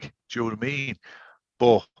thing. Do you know what I mean?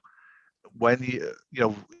 But when you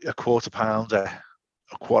know a quarter pounder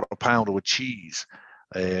with cheese,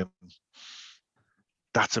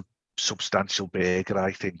 that's a substantial burger,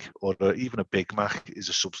 I think, or even a Big Mac is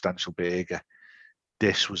a substantial burger.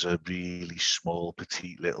 This was a really small,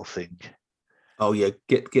 petite little thing. Oh yeah,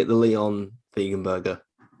 get the Leon vegan burger.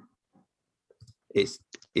 It's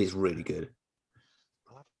really good.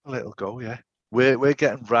 I'll have a little go, yeah. We're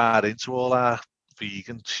getting right into all our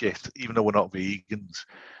vegan shit, even though we're not vegans.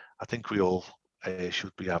 I think we all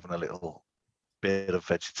should be having a little bit of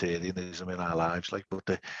vegetarianism in our lives, like.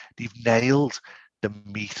 But they've nailed the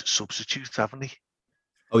meat substitute, haven't they?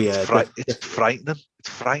 Oh yeah, it's frightening. It's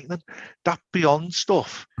frightening. That Beyond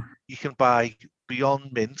stuff you can buy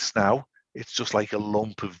Beyond mince now. It's just like a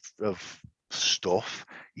lump of stuff.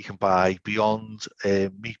 You can buy Beyond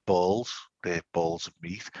meatballs, they're balls of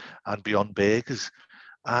meat, and Beyond burgers.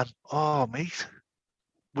 And oh, mate,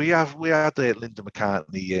 we had Linda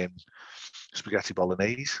McCartney spaghetti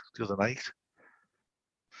bolognese the other night.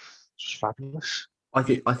 It's fabulous. I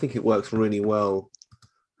think it works really well.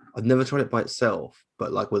 I've never tried it by itself,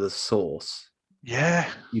 but like with a sauce, yeah,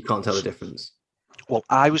 you can't tell the difference. Well,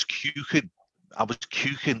 I was cooking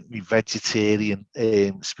my vegetarian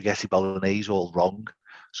spaghetti bolognese all wrong.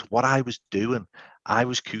 So what I was doing, I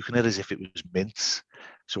was cooking it as if it was mince.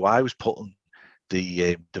 So I was putting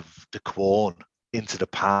the corn into the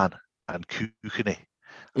pan and cooking it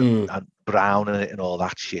and browning it and all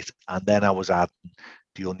that shit. And then I was adding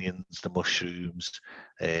the onions, the mushrooms,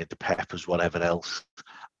 the peppers, whatever else.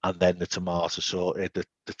 And then the tomatoes, so the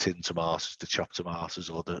tin tomatoes, the chopped tomatoes,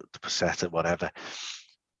 or the passata, whatever.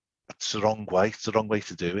 It's the wrong way. It's the wrong way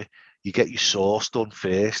to do it. You get your sauce done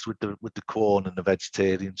first with the corn and the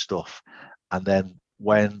vegetarian stuff, and then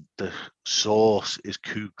when the sauce is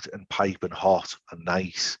cooked and piping hot and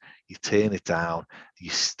nice, you turn it down. You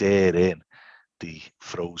stir in the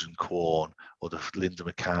frozen corn or the Linda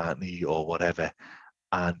McCartney or whatever,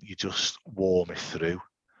 and you just warm it through.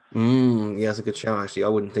 Yeah, that's a good shout. Actually, I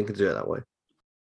wouldn't think to do it that way.